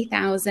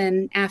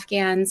 80,000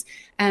 Afghans.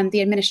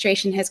 The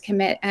administration has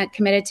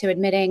committed to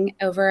admitting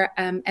over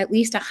at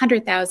least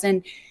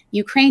 100,000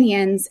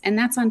 Ukrainians, and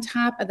that's on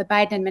top of the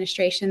Biden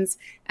administration's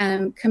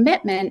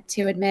commitment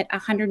to admit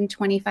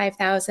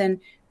 125,000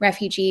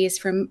 refugees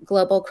from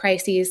global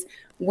crises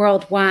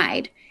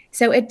worldwide.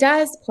 So it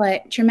does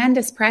put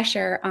tremendous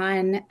pressure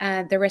on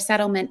the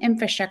resettlement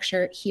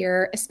infrastructure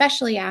here,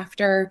 especially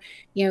after,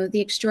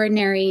 the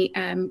extraordinary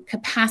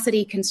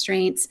capacity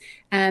constraints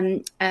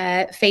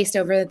faced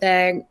over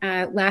the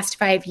last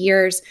 5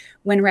 years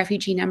when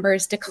refugee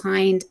numbers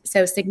declined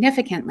so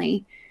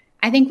significantly.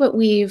 I think what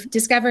we've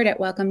discovered at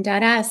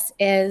Welcome.us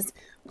is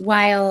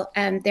while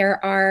there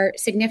are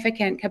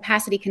significant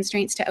capacity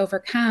constraints to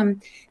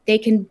overcome, they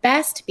can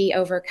best be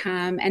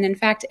overcome, and in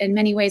fact, in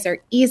many ways are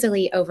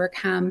easily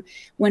overcome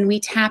when we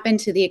tap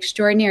into the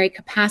extraordinary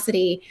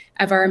capacity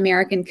of our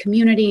American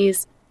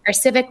communities, our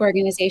civic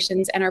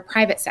organizations, and our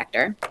private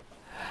sector.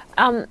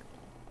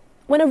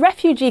 When a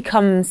refugee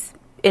comes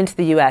into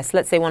the US,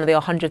 let's say one of the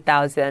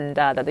 100,000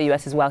 that the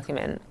US is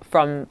welcoming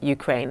from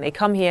Ukraine, they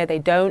come here, they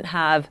don't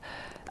have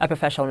a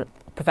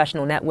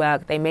professional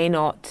network. They may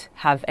not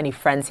have any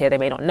friends here. They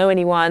may not know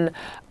anyone.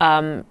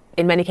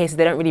 In many cases,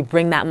 they don't really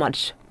bring that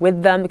much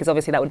with them because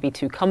obviously that would be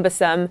too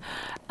cumbersome.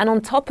 And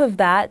on top of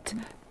that,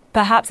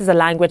 perhaps there's a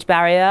language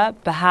barrier.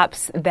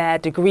 Perhaps their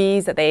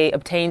degrees that they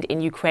obtained in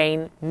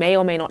Ukraine may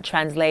or may not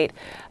translate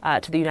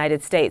to the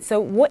United States. So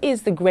what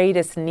is the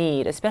greatest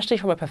need, especially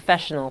from a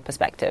professional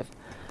perspective?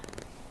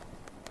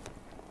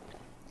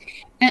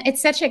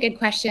 It's such a good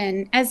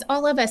question. As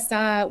all of us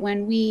saw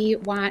when we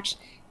watched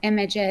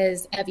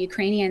images of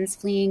Ukrainians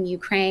fleeing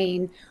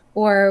Ukraine,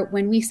 or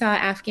when we saw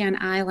Afghan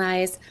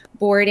allies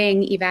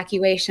boarding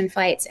evacuation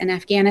flights in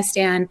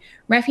Afghanistan,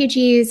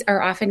 refugees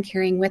are often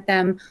carrying with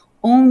them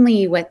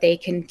only what they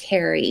can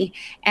carry.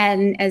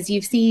 And as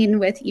you've seen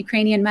with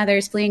Ukrainian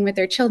mothers fleeing with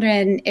their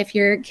children, if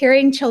you're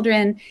carrying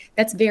children,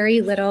 that's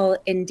very little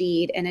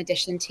indeed in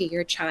addition to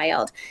your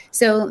child.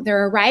 So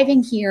they're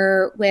arriving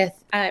here with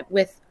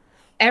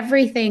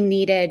everything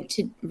needed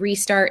to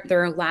restart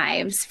their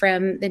lives,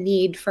 from the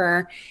need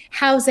for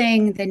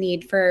housing, the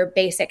need for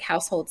basic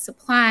household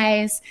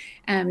supplies,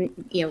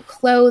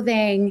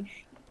 clothing,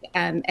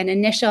 an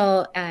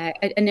initial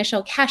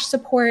cash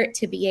support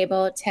to be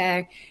able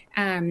to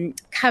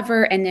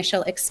cover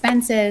initial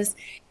expenses.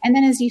 And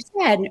then, as you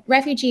said,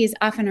 refugees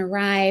often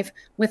arrive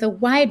with a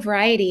wide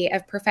variety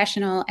of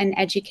professional and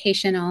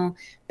educational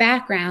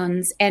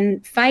backgrounds,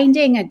 and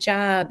finding a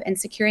job and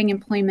securing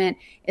employment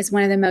is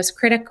one of the most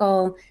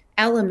critical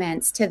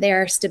elements to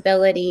their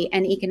stability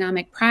and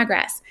economic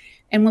progress.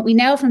 And what we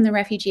know from the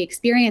refugee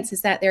experience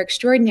is that they're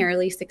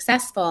extraordinarily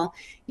successful.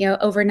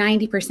 Over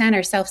 90%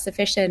 are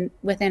self-sufficient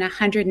within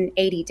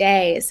 180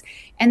 days.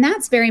 And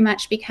that's very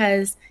much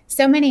because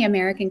so many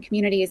American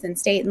communities and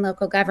state and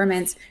local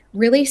governments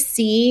really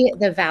see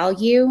the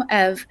value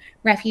of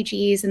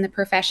refugees and the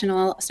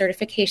professional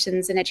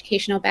certifications and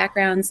educational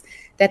backgrounds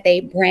that they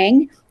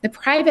bring. The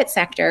private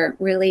sector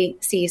really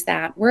sees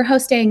that. We're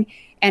hosting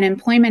an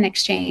employment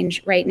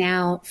exchange right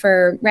now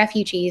for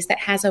refugees that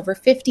has over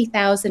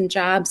 50,000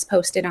 jobs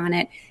posted on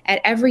it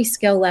at every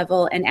skill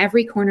level in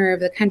every corner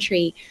of the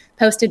country,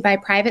 posted by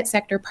private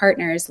sector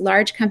partners,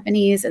 large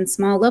companies and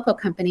small local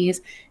companies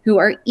who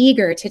are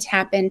eager to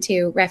tap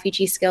into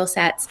refugee skill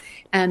sets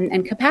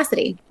and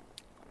capacity.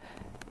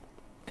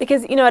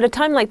 Because, at a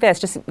time like this,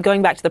 just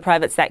going back to the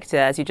private sector,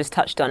 as you just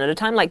touched on, at a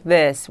time like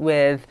this,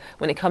 when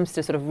it comes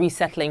to sort of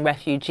resettling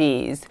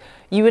refugees,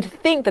 you would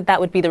think that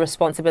would be the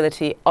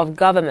responsibility of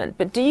government.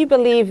 But do you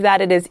believe that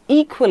it is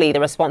equally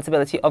the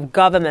responsibility of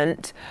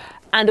government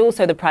and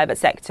also the private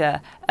sector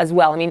as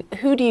well? I mean,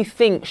 who do you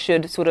think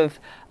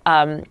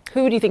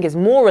is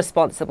more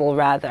responsible,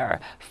 rather,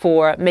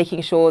 for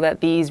making sure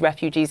that these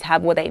refugees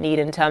have what they need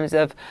in terms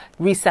of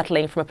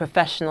resettling from a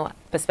professional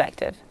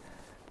perspective?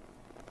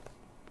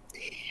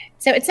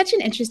 So it's such an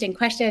interesting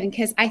question,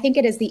 because I think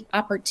it is the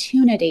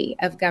opportunity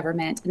of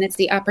government, and it's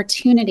the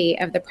opportunity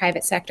of the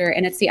private sector,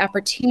 and it's the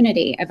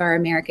opportunity of our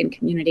American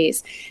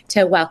communities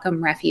to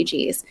welcome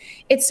refugees.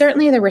 It's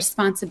certainly the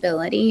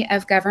responsibility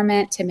of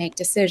government to make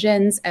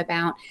decisions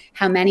about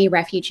how many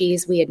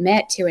refugees we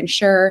admit, to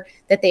ensure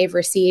that they've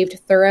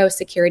received thorough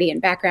security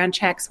and background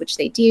checks, which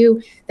they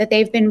do, that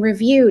they've been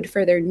reviewed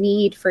for their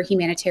need for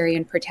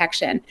humanitarian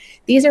protection.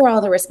 These are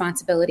all the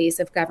responsibilities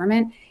of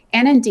government.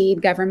 And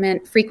indeed,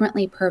 government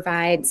frequently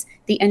provides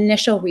the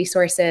initial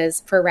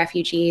resources for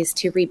refugees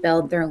to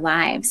rebuild their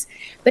lives.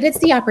 But it's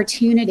the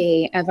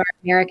opportunity of our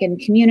American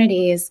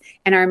communities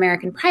and our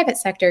American private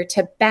sector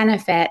to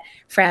benefit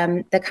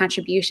from the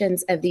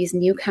contributions of these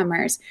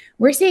newcomers.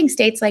 We're seeing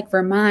states like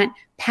Vermont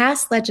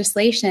pass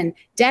legislation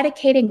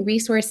dedicating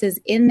resources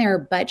in their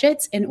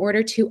budgets in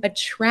order to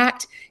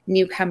attract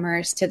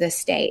newcomers to the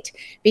state,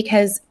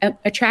 because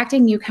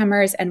attracting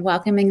newcomers and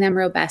welcoming them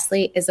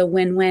robustly is a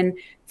win-win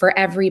for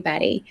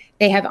everybody.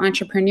 They have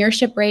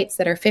entrepreneurship rates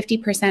that are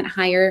 50%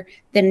 higher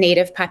than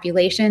native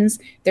populations.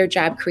 They're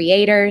job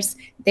creators.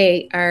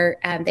 They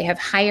have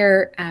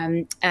higher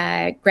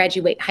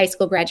high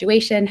school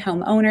graduation,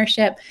 home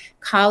ownership,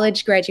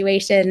 college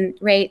graduation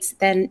rates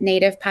than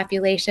native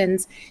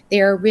populations.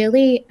 They are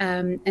really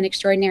an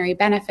extraordinary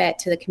benefit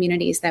to the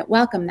communities that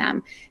welcome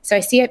them. So I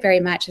see it very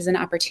much as an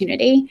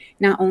opportunity,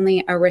 not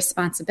only a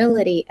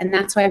responsibility. And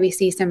that's why we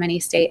see so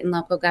many state and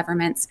local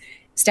governments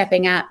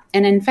stepping up.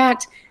 And in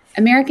fact,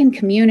 American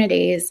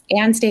communities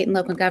and state and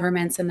local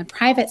governments and the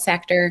private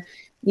sector,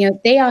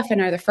 they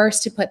often are the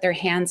first to put their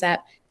hands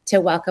up to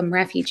welcome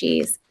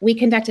refugees. We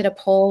conducted a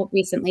poll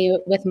recently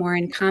with More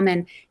in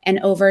Common, and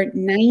over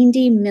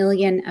 90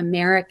 million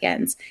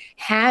Americans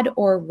had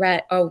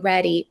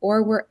already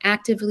or were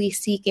actively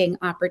seeking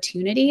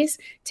opportunities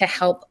to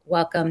help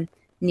welcome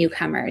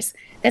newcomers.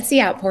 That's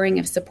the outpouring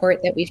of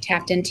support that we've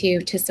tapped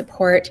into to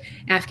support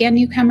Afghan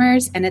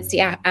newcomers, and it's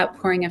the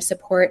outpouring of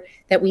support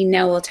that we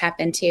know we'll tap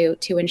into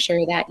to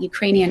ensure that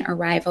Ukrainian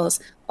arrivals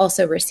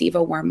also receive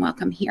a warm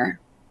welcome here.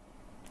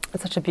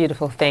 It's such a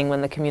beautiful thing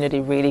when the community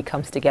really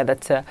comes together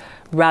to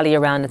rally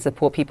around and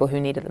support people who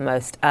need it the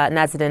most.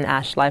 Nazanin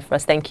Ash, live for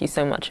us. Thank you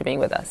so much for being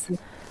with us.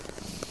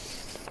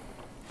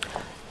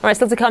 All right,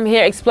 still to come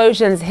here.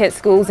 Explosions hit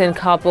schools in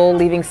Kabul,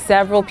 leaving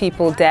several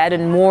people dead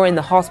and more in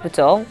the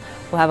hospital.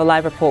 We'll have a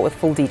live report with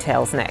full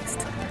details next.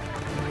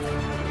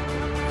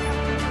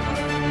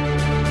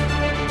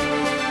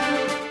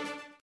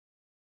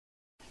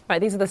 Right,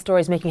 these are the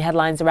stories making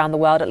headlines around the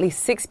world. At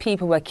least 6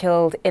 people were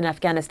killed in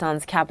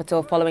Afghanistan's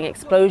capital following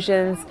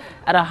explosions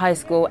at a high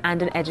school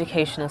and an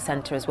educational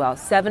center as well.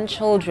 7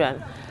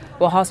 children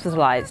were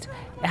hospitalized.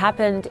 It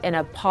happened in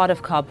a part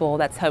of Kabul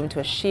that's home to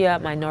a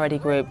Shia minority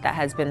group that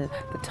has been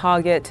the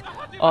target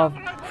of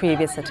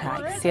previous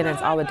attacks.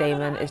 CNN's Awa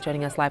Damon is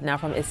joining us live now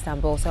from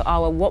Istanbul. So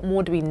Awa, what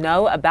more do we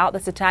know about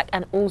this attack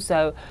and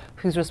also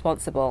who's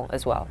responsible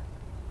as well?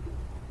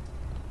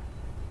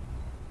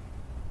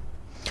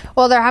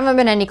 Well, there haven't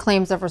been any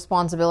claims of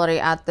responsibility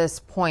at this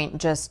point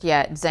just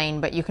yet, Zain,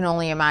 but you can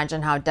only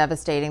imagine how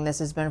devastating this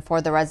has been for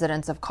the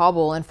residents of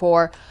Kabul and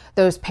for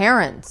those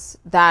parents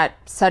that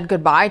said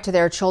goodbye to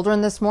their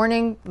children this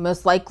morning,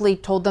 most likely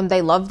told them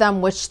they love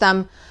them, wished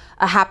them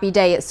a happy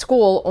day at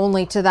school,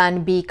 only to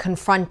then be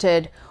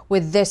confronted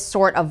with this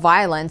sort of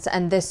violence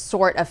and this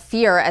sort of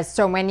fear as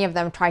so many of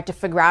them tried to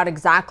figure out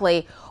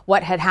exactly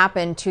what had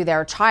happened to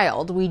their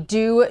child. We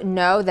do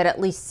know that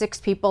at least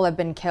 6 people have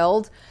been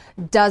killed.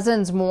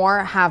 Dozens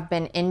more have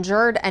been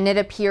injured, and it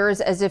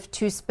appears as if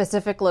 2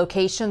 specific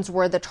locations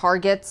were the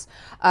targets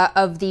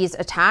of these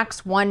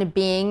attacks, one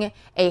being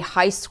a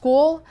high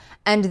school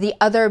and the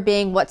other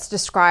being what's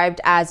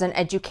described as an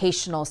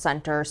educational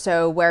center.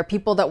 So where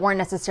people that weren't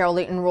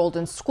necessarily enrolled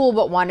in school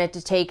but wanted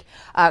to take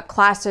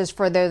classes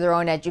for their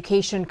own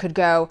education could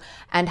go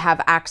and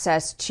have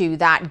access to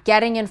that.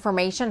 Getting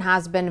information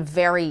has been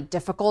very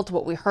difficult.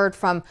 What we heard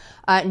from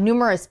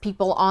numerous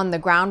people on the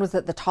ground was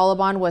that the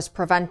Taliban was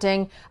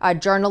preventing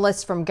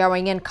journalists from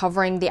going in,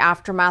 covering the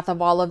aftermath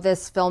of all of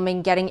this,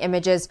 filming, getting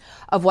images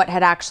of what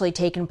had actually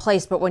taken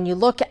place. But when you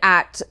look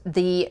at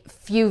the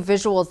few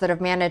visuals that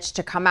have managed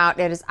to come out,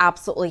 it is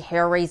absolutely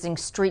hair-raising.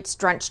 Streets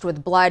drenched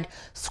with blood,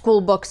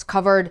 school books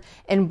covered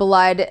in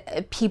blood,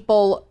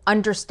 people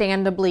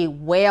understandably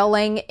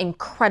wailing,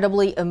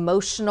 incredibly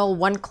emotional.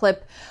 One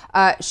clip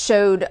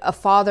showed a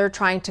father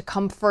trying to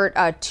comfort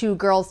 2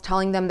 girls,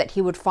 telling them that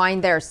he would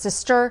find their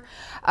sister.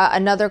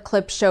 Another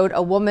clip showed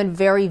a woman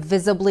very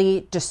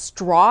visibly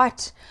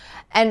distraught.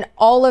 And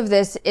all of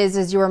this is,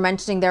 as you were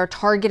mentioning, they're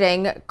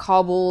targeting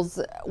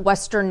Kabul's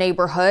western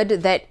neighborhood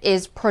that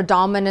is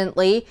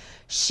predominantly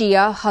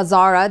Shia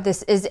Hazara.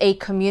 This is a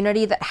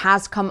community that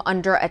has come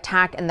under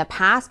attack in the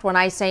past. When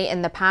I say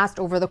in the past,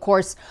 over the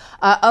course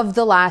of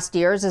the last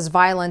years, as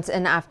violence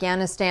in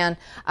Afghanistan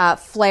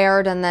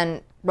flared and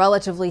then,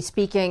 relatively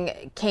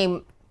speaking,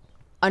 came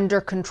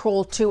under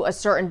control to a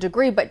certain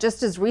degree. But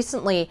just as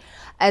recently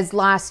as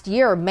last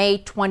year, May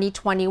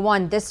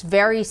 2021, this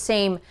very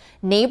same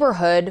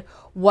neighborhood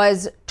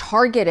was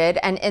targeted.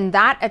 And in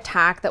that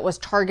attack that was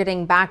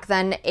targeting back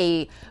then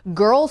a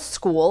girls'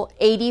 school,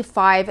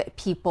 85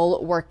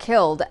 people were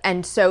killed.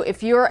 And so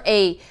if you're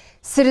a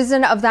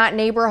citizen of that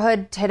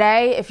neighborhood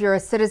today, if you're a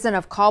citizen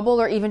of Kabul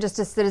or even just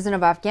a citizen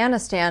of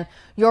Afghanistan,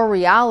 your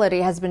reality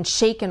has been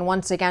shaken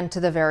once again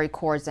to the very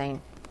core,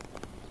 Zain.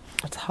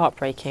 It's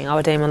heartbreaking.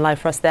 Awa Damon live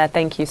for us there.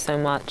 Thank you so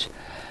much.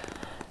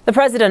 The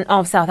president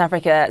of South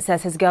Africa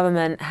says his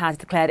government has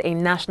declared a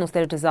national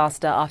state of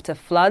disaster after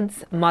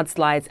floods,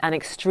 mudslides and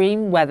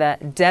extreme weather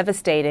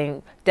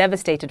devastated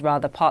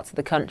parts of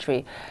the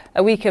country.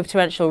 A week of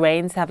torrential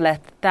rains have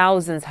left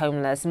thousands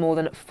homeless, more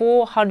than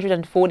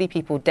 440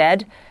 people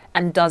dead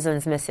and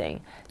dozens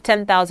missing.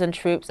 10,000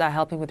 troops are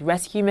helping with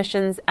rescue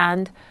missions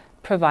and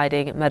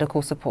providing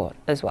medical support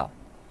as well.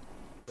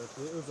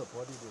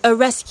 A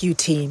rescue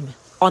team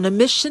on a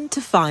mission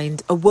to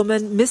find a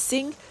woman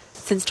missing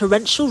since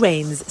torrential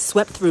rains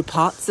swept through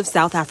parts of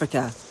South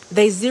Africa.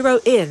 They zero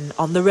in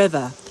on the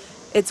river.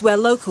 It's where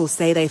locals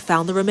say they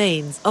found the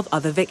remains of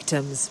other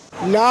victims.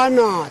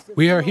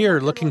 We are here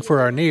looking for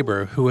our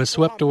neighbor who was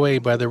swept away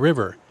by the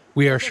river.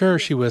 We are sure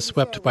she was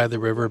swept by the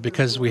river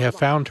because we have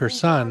found her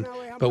son,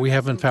 but we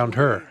haven't found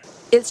her.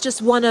 It's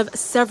just one of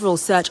several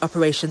search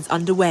operations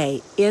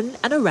underway in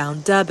and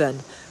around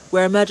Durban,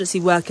 where emergency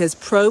workers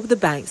probe the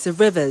banks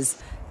of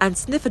rivers and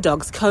sniffer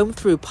dogs comb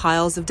through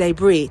piles of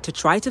debris to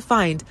try to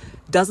find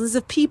dozens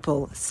of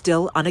people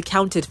still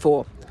unaccounted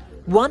for.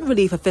 One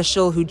relief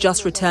official who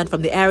just returned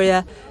from the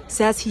area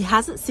says he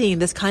hasn't seen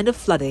this kind of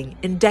flooding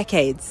in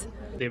decades.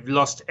 They've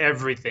lost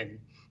everything.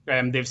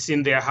 They've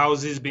seen their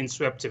houses being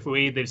swept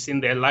away. They've seen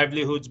their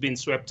livelihoods being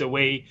swept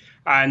away.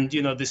 And,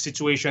 the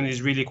situation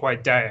is really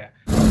quite dire.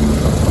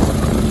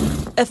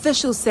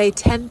 Officials say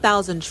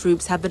 10,000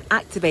 troops have been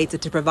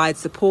activated to provide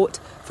support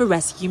for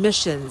rescue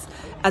missions,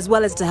 as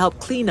well as to help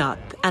clean up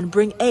and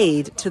bring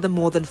aid to the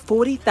more than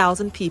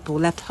 40,000 people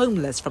left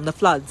homeless from the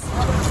floods.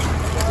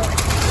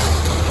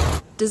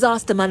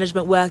 Disaster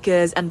management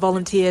workers and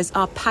volunteers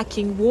are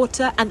packing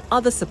water and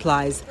other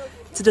supplies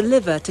to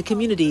deliver to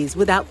communities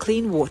without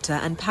clean water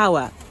and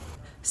power.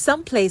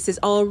 Some places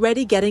are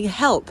already getting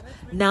help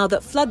now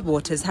that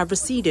floodwaters have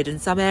receded in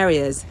some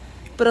areas.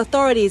 But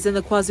authorities in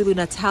the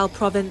KwaZulu-Natal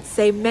province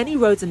say many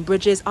roads and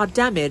bridges are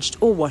damaged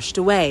or washed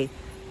away.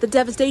 The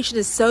devastation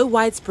is so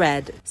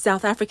widespread,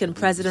 South African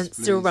President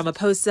Cyril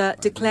Ramaphosa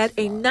declared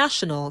a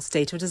national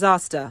state of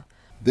disaster.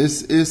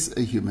 This is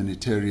a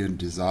humanitarian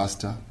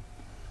disaster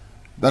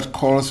that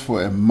calls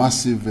for a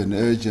massive and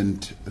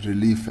urgent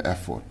relief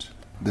effort.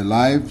 The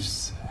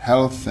lives,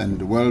 health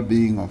and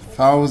well-being of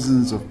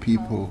thousands of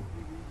people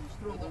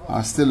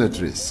are still at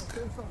risk.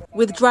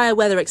 With drier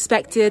weather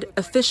expected,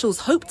 officials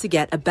hope to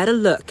get a better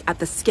look at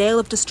the scale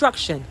of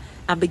destruction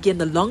and begin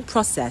the long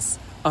process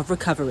of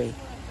recovery.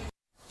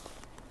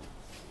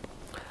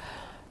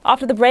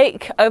 After the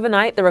break,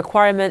 overnight, the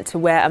requirement to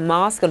wear a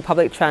mask on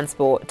public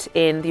transport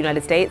in the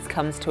United States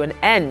comes to an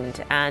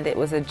end, and it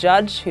was a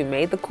judge who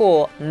made the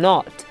call,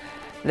 not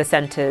the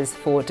Centers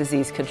for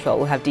Disease Control.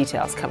 We'll have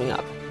details coming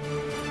up.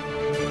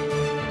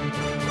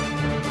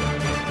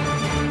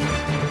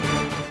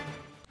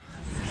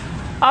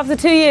 After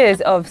 2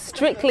 years of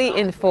strictly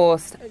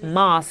enforced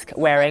mask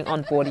wearing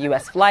on board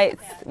US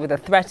flights, with a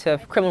threat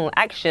of criminal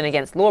action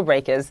against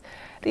lawbreakers,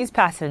 these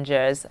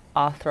passengers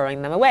are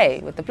throwing them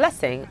away with the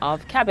blessing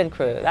of cabin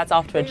crew. That's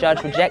after a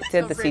judge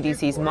rejected the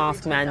CDC's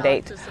mask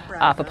mandate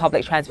for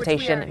public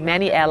transportation.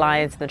 Many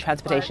airlines and the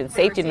Transportation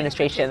Safety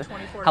Administration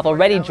have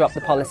already dropped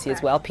the policy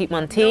as well. Pete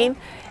Montine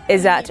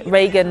is at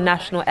Reagan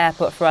National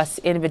Airport for us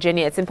in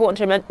Virginia. It's important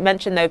to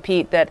mention, though,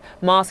 Pete, that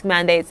mask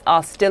mandates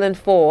are still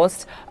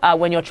enforced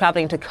when you're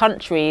traveling to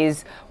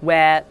countries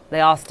where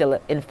they are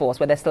still enforced,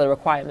 where there's still a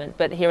requirement.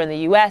 But here in the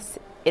US,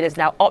 it is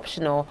now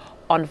optional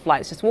on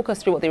flights. Just walk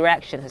us through what the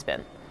reaction has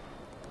been.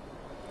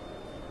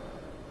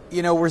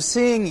 We're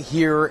seeing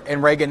here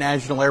in Reagan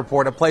National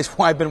Airport, a place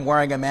where I've been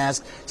wearing a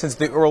mask since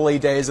the early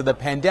days of the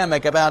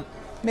pandemic, about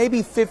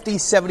maybe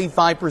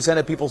 50-75%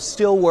 of people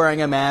still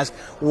wearing a mask.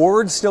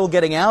 Word still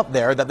getting out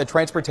there that the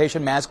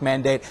transportation mask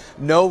mandate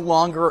no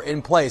longer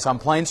in place on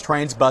planes,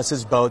 trains,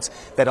 buses, boats.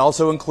 That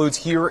also includes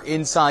here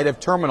inside of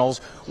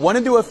terminals. Went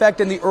into effect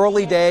in the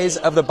early days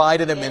of the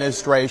Biden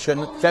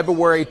administration,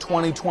 February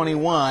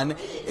 2021.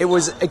 It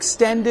was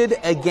extended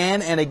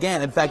again and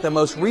again. In fact, the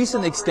most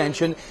recent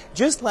extension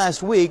just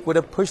last week would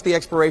have pushed the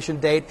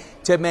expiration date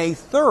to May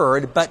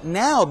 3rd. But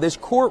now this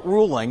court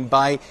ruling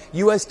by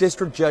U.S.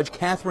 District Judge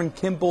Catherine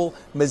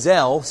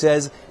Kimball-Mizell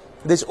says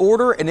this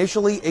order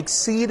initially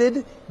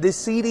exceeded the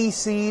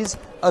CDC's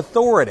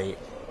authority.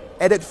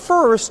 And at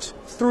first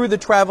threw the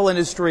travel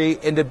industry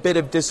into a bit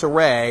of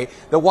disarray.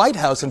 The White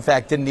House, in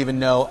fact, didn't even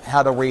know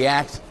how to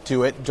react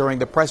to it during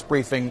the press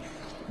briefing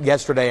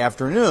yesterday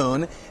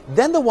afternoon.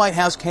 Then the White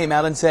House came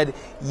out and said,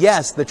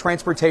 yes, the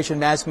transportation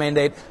mask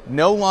mandate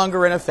no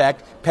longer in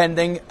effect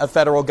pending a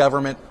federal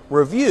government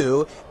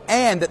review,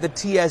 and that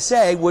the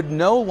TSA would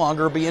no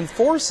longer be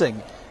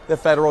enforcing the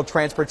federal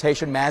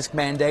transportation mask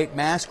mandate,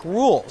 mask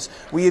rules.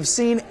 We have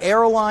seen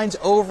airlines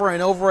over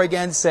and over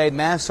again say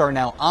masks are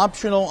now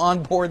optional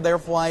on board their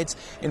flights.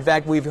 In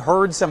fact, we've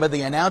heard some of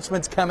the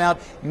announcements come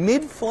out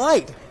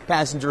mid-flight,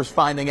 passengers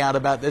finding out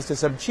about this to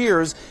some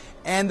cheers,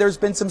 and there's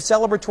been some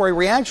celebratory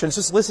reactions.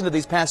 Just listen to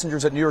these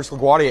passengers at New York's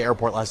LaGuardia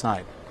Airport last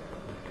night.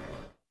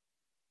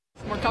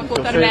 More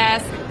comfortable without a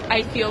mask.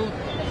 I feel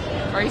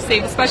very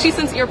safe, especially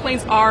since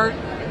airplanes are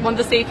one of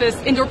the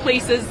safest indoor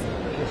places,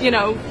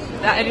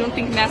 I don't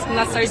think masks are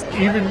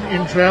necessary. Even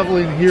in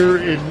traveling here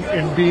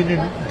and being in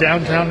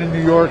downtown in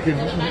New York and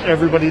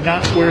everybody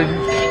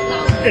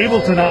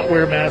able to not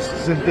wear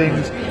masks and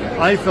things,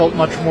 I felt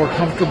much more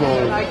comfortable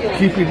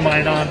keeping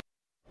mine on.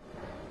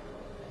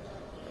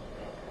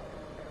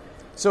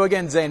 So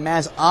again, Zane,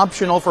 masks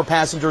optional for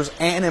passengers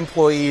and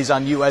employees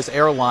on U.S.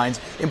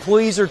 airlines.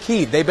 Employees are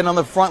key. They've been on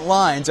the front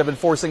lines of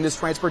enforcing this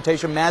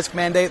transportation mask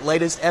mandate.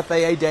 Latest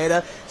FAA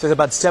data says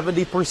about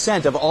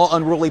 70% of all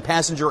unruly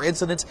passenger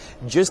incidents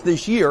just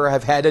this year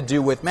have had to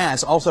do with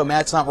masks. Also,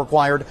 masks not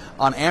required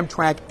on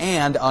Amtrak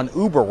and on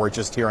Uber, we're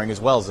just hearing as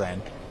well,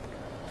 Zane.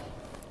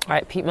 All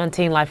right, Pete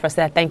Montine live for us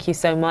there. Thank you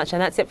so much.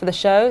 And that's it for the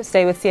show.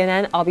 Stay with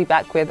CNN. I'll be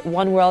back with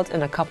One World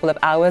in a couple of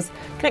hours.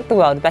 Connect the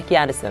World. Becky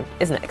Anderson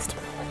is next.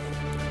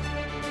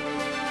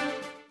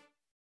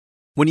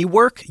 When you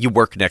work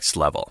next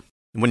level.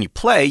 And when you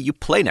play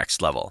next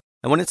level.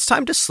 And when it's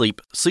time to sleep,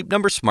 Sleep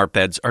Number smart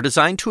beds are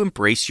designed to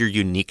embrace your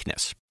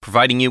uniqueness,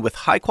 providing you with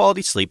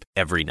high-quality sleep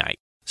every night.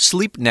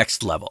 Sleep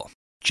next level.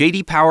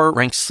 JD Power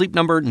ranks Sleep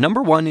Number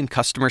number 1 in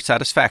customer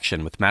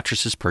satisfaction with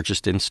mattresses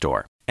purchased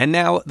in-store. And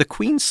now, the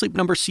Queen Sleep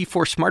Number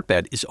C4 Smart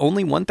Bed is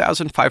only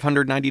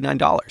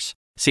 $1,599.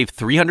 Save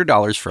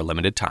 $300 for a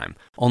limited time,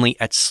 only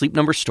at Sleep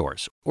Number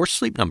stores or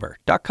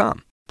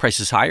sleepnumber.com.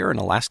 Prices higher in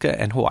Alaska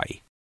and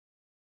Hawaii.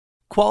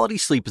 Quality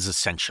sleep is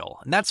essential,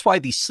 and that's why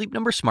the Sleep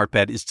Number Smart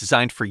Bed is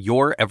designed for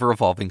your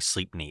ever-evolving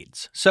sleep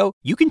needs. So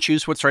you can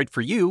choose what's right for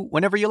you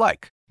whenever you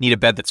like. Need a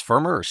bed that's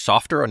firmer or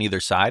softer on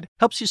either side?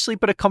 Helps you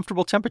sleep at a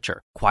comfortable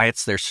temperature,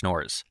 quiets their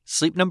snores.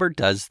 Sleep Number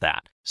does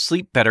that.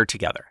 Sleep better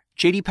together.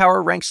 JD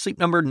Power ranks Sleep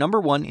Number number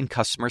 1 in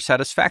customer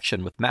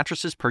satisfaction with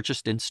mattresses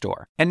purchased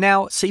in-store. And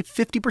now, save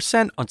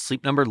 50% on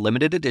Sleep Number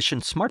limited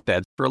edition smart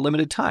beds for a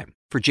limited time.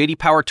 For JD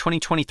Power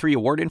 2023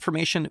 award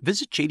information,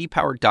 visit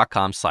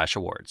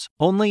jdpower.com/awards.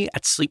 Only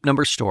at Sleep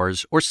Number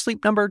stores or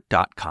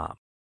sleepnumber.com.